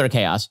into further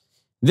chaos,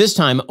 this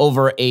time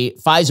over a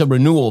FISA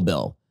renewal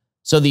bill.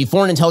 So the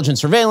Foreign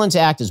Intelligence Surveillance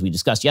Act, as we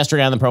discussed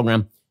yesterday on the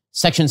program,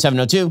 Section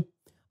 702,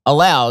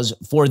 allows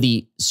for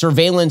the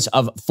surveillance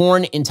of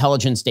foreign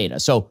intelligence data.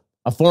 So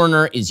a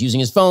foreigner is using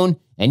his phone,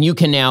 and you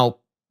can now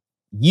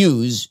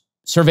use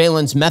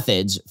surveillance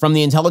methods from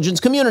the intelligence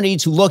community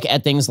to look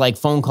at things like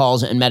phone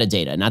calls and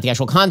metadata, not the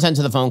actual content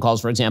of the phone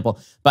calls, for example,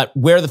 but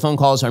where the phone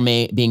calls are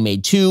being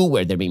made to,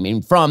 where they're being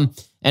made from,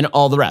 and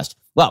all the rest.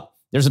 Well,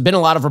 there's been a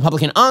lot of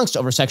Republican angst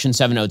over Section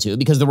 702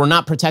 because there were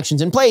not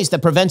protections in place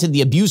that prevented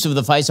the abuse of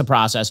the FISA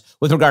process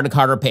with regard to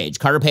Carter Page.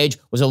 Carter Page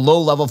was a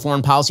low-level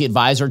foreign policy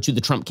advisor to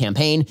the Trump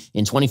campaign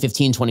in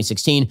 2015,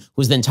 2016, who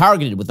was then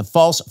targeted with a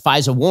false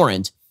FISA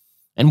warrant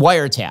and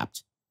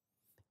wiretapped.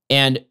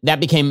 And that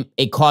became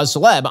a cause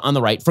celeb on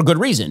the right for good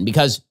reason,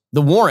 because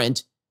the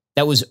warrant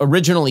that was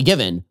originally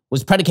given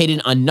was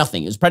predicated on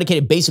nothing. It was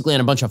predicated basically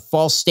on a bunch of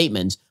false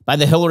statements by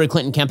the Hillary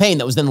Clinton campaign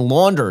that was then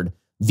laundered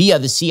via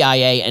the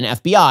CIA and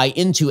FBI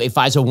into a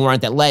FISA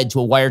warrant that led to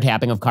a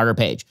wiretapping of Carter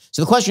Page.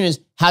 So the question is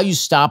how you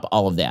stop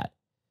all of that.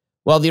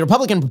 Well, the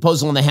Republican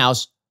proposal in the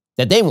House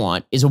that they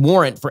want is a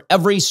warrant for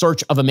every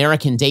search of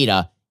American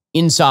data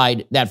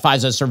inside that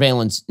FISA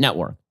surveillance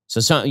network.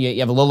 So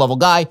you have a low-level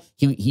guy,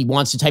 he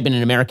wants to type in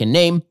an American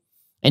name,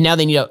 and now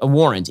they need a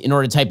warrant in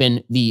order to type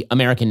in the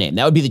American name.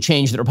 That would be the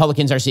change that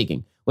Republicans are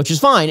seeking, which is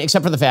fine,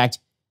 except for the fact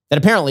that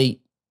apparently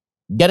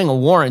getting a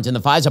warrant in the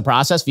FISA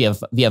process via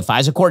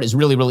FISA court is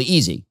really, really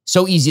easy.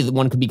 So easy that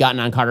one could be gotten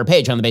on Carter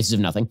Page on the basis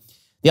of nothing.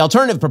 The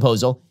alternative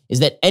proposal is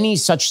that any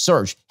such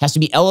search has to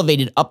be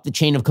elevated up the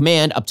chain of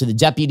command, up to the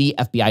deputy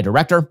FBI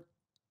director.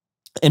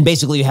 And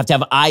basically you have to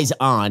have eyes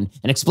on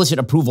and explicit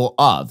approval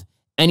of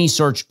any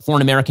search for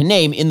an American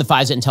name in the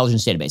FISA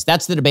intelligence database.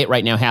 That's the debate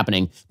right now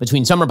happening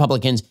between some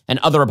Republicans and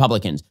other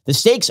Republicans. The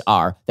stakes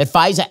are that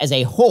FISA as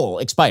a whole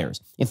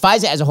expires. If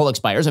FISA as a whole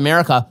expires,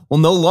 America will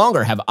no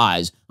longer have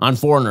eyes on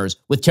foreigners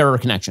with terror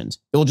connections.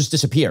 It will just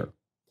disappear.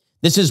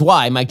 This is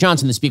why Mike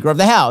Johnson, the Speaker of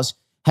the House,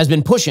 has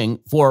been pushing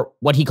for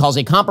what he calls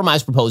a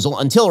compromise proposal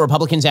until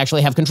Republicans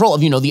actually have control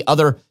of, the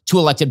other two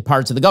elected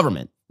parts of the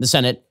government, the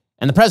Senate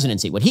and the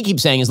presidency. What he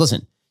keeps saying is,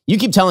 listen, you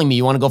keep telling me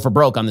you want to go for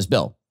broke on this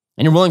bill,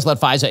 and you're willing to let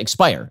FISA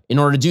expire in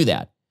order to do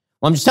that.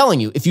 Well, I'm just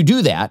telling you, if you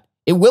do that,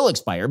 it will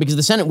expire because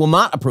the Senate will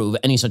not approve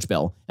any such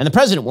bill, and the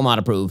president will not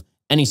approve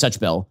any such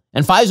bill,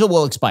 and FISA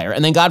will expire,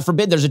 and then God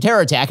forbid there's a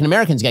terror attack and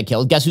Americans get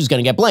killed. Guess who's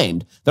going to get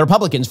blamed? The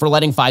Republicans for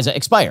letting FISA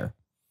expire.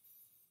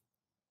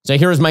 So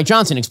here is Mike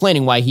Johnson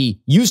explaining why he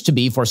used to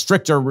be for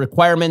stricter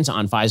requirements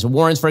on FISA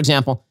warrants, for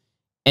example,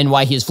 and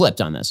why he has flipped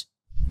on this.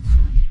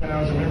 When I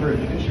was a member of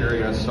the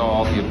judiciary, I saw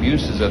all the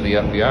abuses of the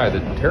FBI, the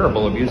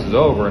terrible abuses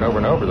over and over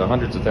and over, the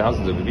hundreds of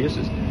thousands of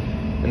abuses.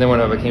 And then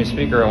when I became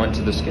Speaker, I went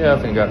to the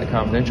SCIF and got the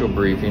confidential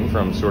briefing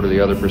from sort of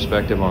the other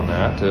perspective on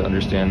that to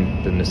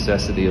understand the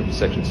necessity of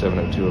Section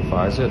 702 of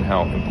FISA and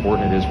how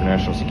important it is for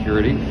national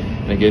security.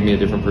 And it gave me a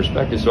different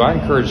perspective. So I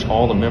encourage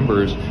all the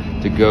members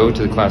to go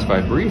to the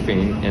classified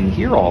briefing and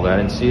hear all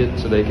that and see it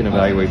so they can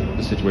evaluate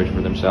the situation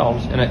for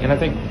themselves. And I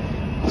think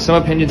some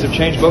opinions have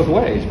changed both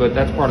ways, but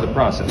that's part of the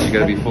process. You got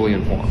to be fully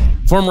informed.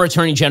 Former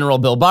Attorney General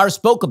Bill Barr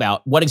spoke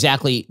about what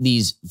exactly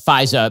these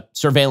FISA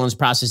surveillance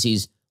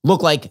processes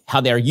look like,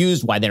 how they're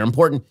used, why they're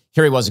important.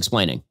 Here he was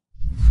explaining.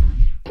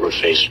 We're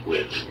faced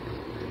with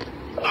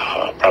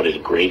probably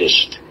the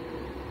greatest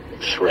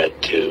threat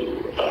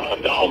to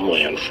the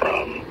homeland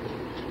from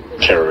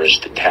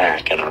terrorist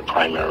attack, and our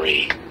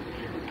primary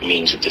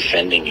means of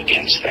defending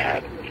against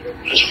that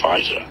is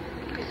FISA.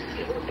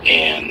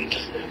 And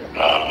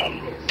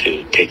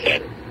to take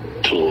that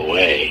tool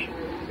away,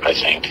 I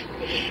think,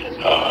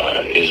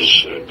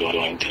 is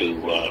going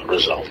to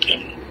result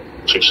in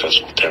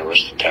successful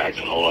terrorist attack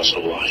and a loss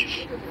of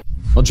life.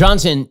 Well,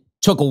 Johnson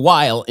took a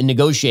while in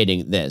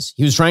negotiating this.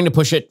 He was trying to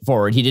push it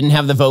forward. He didn't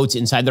have the votes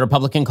inside the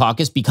Republican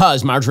caucus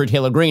because Marjorie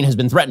Taylor Greene has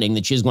been threatening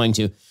that she's going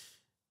to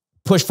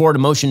push forward a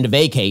motion to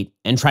vacate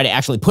and try to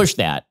actually push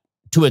that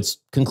to its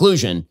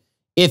conclusion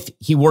if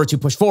he were to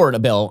push forward a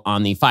bill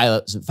on the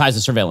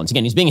FISA surveillance.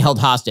 Again, he's being held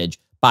hostage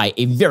by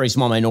a very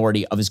small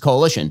minority of his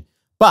coalition.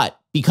 But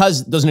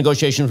because those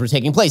negotiations were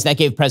taking place, that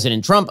gave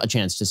President Trump a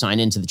chance to sign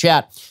into the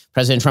chat.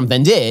 President Trump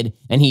then did,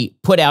 and he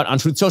put out on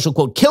Truth Social,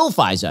 quote, "Kill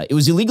FISA. It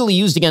was illegally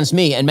used against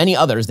me and many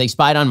others. They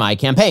spied on my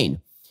campaign."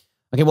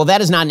 Okay, well,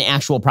 that is not an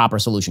actual proper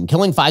solution.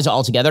 Killing FISA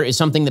altogether is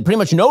something that pretty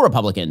much no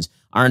Republicans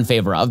are in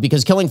favor of,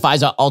 because killing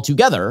FISA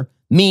altogether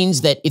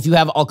means that if you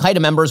have al-Qaeda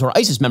members or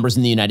ISIS members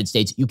in the United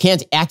States, you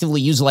can't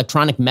actively use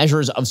electronic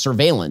measures of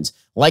surveillance,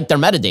 like their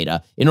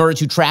metadata, in order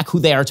to track who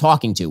they are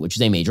talking to, which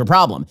is a major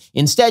problem.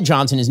 Instead,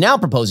 Johnson is now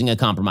proposing a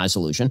compromise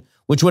solution,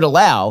 which would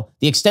allow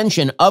the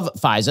extension of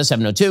FISA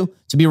 702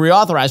 to be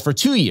reauthorized for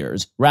 2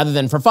 years rather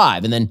than for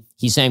 5. And then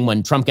he's saying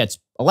when Trump gets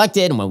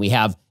elected and when we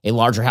have a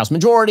larger House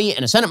majority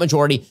and a Senate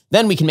majority,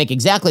 then we can make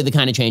exactly the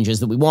kind of changes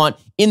that we want.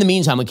 In the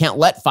meantime, we can't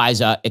let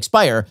FISA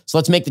expire, so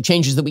let's make the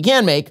changes that we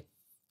can make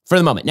for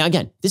the moment. Now,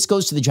 again, this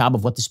goes to the job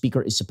of what the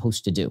speaker is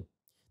supposed to do.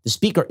 The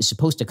speaker is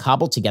supposed to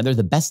cobble together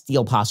the best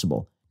deal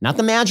possible, not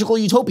the magical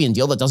utopian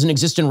deal that doesn't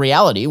exist in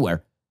reality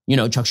where,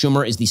 Chuck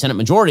Schumer is the Senate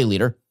majority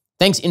leader,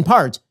 thanks in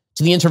part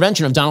to the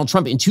intervention of Donald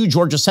Trump in 2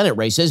 Georgia Senate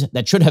races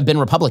that should have been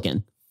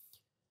Republican.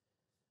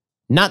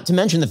 Not to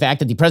mention the fact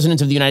that the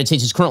president of the United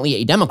States is currently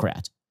a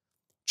Democrat.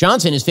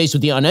 Johnson is faced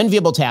with the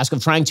unenviable task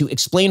of trying to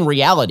explain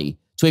reality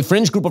to a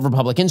fringe group of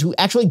Republicans who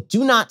actually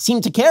do not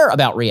seem to care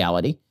about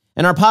reality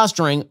and are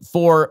posturing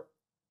for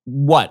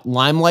what?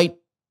 Limelight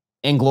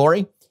and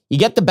glory? You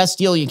get the best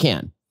deal you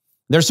can.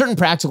 There are certain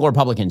practical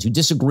Republicans who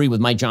disagree with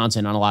Mike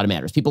Johnson on a lot of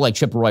matters. People like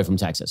Chip Roy from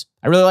Texas.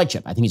 I really like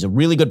Chip. I think he's a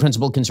really good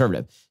principled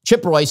conservative.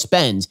 Chip Roy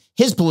spends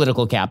his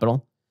political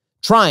capital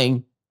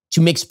trying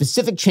to make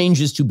specific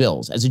changes to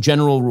bills as a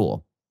general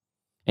rule.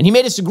 And he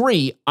may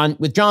disagree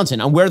with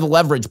Johnson on where the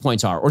leverage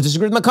points are, or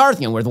disagree with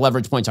McCarthy on where the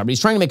leverage points are, but he's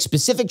trying to make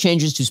specific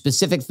changes to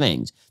specific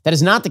things. That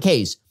is not the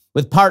case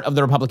with part of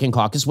the Republican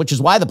caucus, which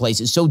is why the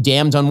place is so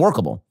damned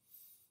unworkable.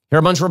 Here are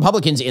a bunch of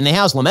Republicans in the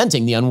House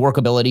lamenting the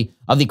unworkability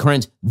of the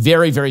current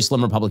very, very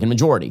slim Republican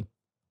majority.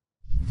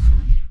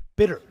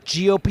 Bitter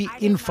GOP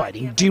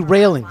infighting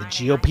derailing the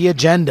GOP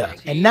agenda,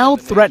 and now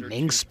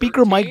threatening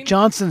Speaker Mike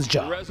Johnson's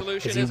job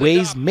as he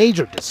weighs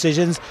major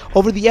decisions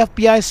over the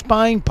FBI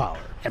spying power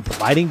and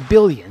providing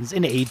billions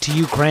in aid to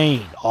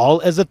Ukraine,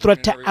 all as the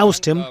threat to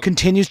oust him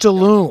continues to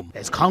loom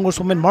as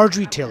Congresswoman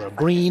Marjorie Taylor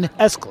Greene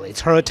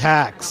escalates her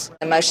attacks.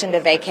 The motion to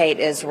vacate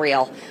is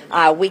real.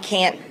 We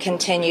can't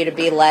continue to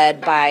be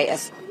led by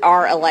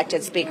our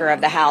elected Speaker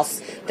of the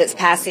House that's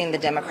passing the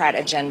Democrat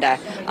agenda.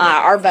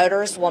 Our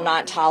voters will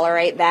not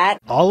tolerate that.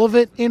 All of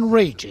it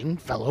enraging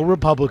fellow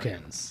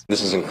Republicans.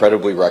 This is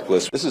incredibly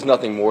reckless. This is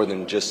nothing more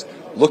than just,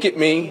 look at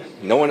me,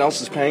 no one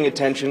else is paying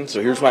attention,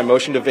 so here's my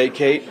motion to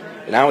vacate.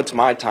 Now it's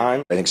my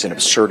time. I think it's an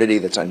absurdity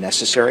that's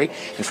unnecessary,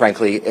 and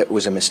frankly, it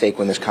was a mistake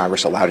when this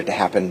Congress allowed it to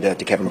happen to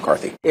Kevin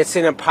McCarthy. It's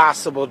an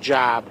impossible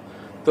job.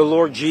 The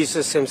Lord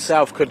Jesus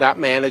himself could not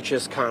manage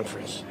this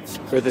conference,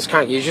 or this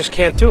Congress. You just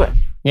can't do it.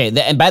 Yeah,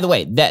 and by the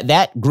way,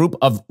 that group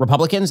of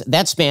Republicans,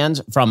 that spans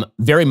from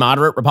very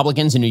moderate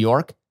Republicans in New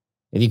York,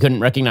 if you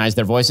couldn't recognize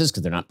their voices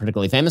because they're not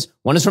particularly famous.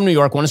 One is from New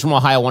York, one is from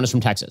Ohio, one is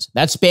from Texas.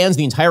 That spans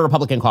the entire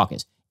Republican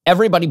caucus.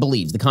 Everybody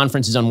believes the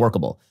conference is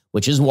unworkable,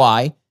 which is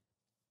why,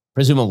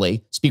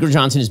 presumably, Speaker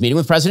Johnson is meeting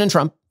with President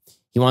Trump.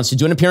 He wants to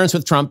do an appearance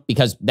with Trump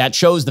because that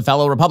shows the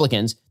fellow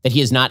Republicans that he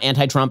is not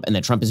anti-Trump and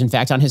that Trump is in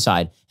fact on his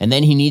side. And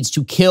then he needs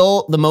to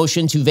kill the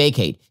motion to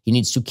vacate. He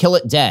needs to kill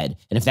it dead.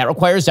 And if that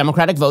requires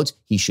Democratic votes,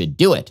 he should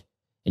do it.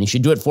 And he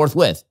should do it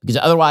forthwith, because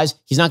otherwise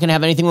he's not going to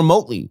have anything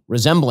remotely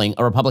resembling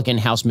a Republican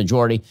House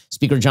majority.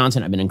 Speaker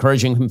Johnson, I've been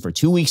encouraging him for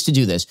 2 weeks to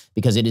do this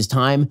because it is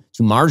time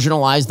to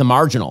marginalize the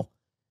marginal.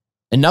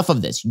 Enough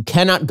of this. You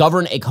cannot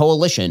govern a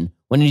coalition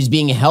when it is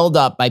being held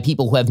up by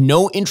people who have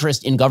no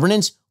interest in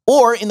governance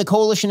or in the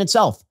coalition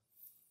itself.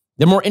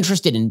 They're more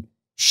interested in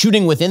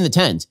shooting within the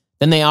tent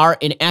than they are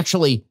in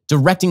actually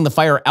directing the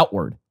fire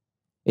outward.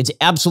 It's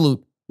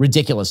absolute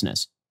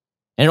ridiculousness.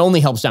 And it only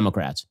helps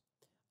Democrats.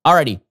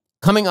 Alrighty,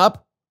 coming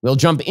up, we'll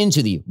jump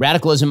into the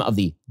radicalism of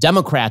the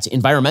Democrats'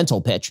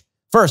 environmental pitch.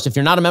 First, if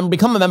you're not a member,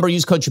 become a member.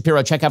 Use code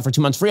Shapiro. Check out for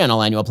 2 months free on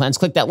all annual plans.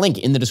 Click that link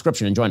in the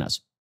description and join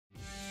us.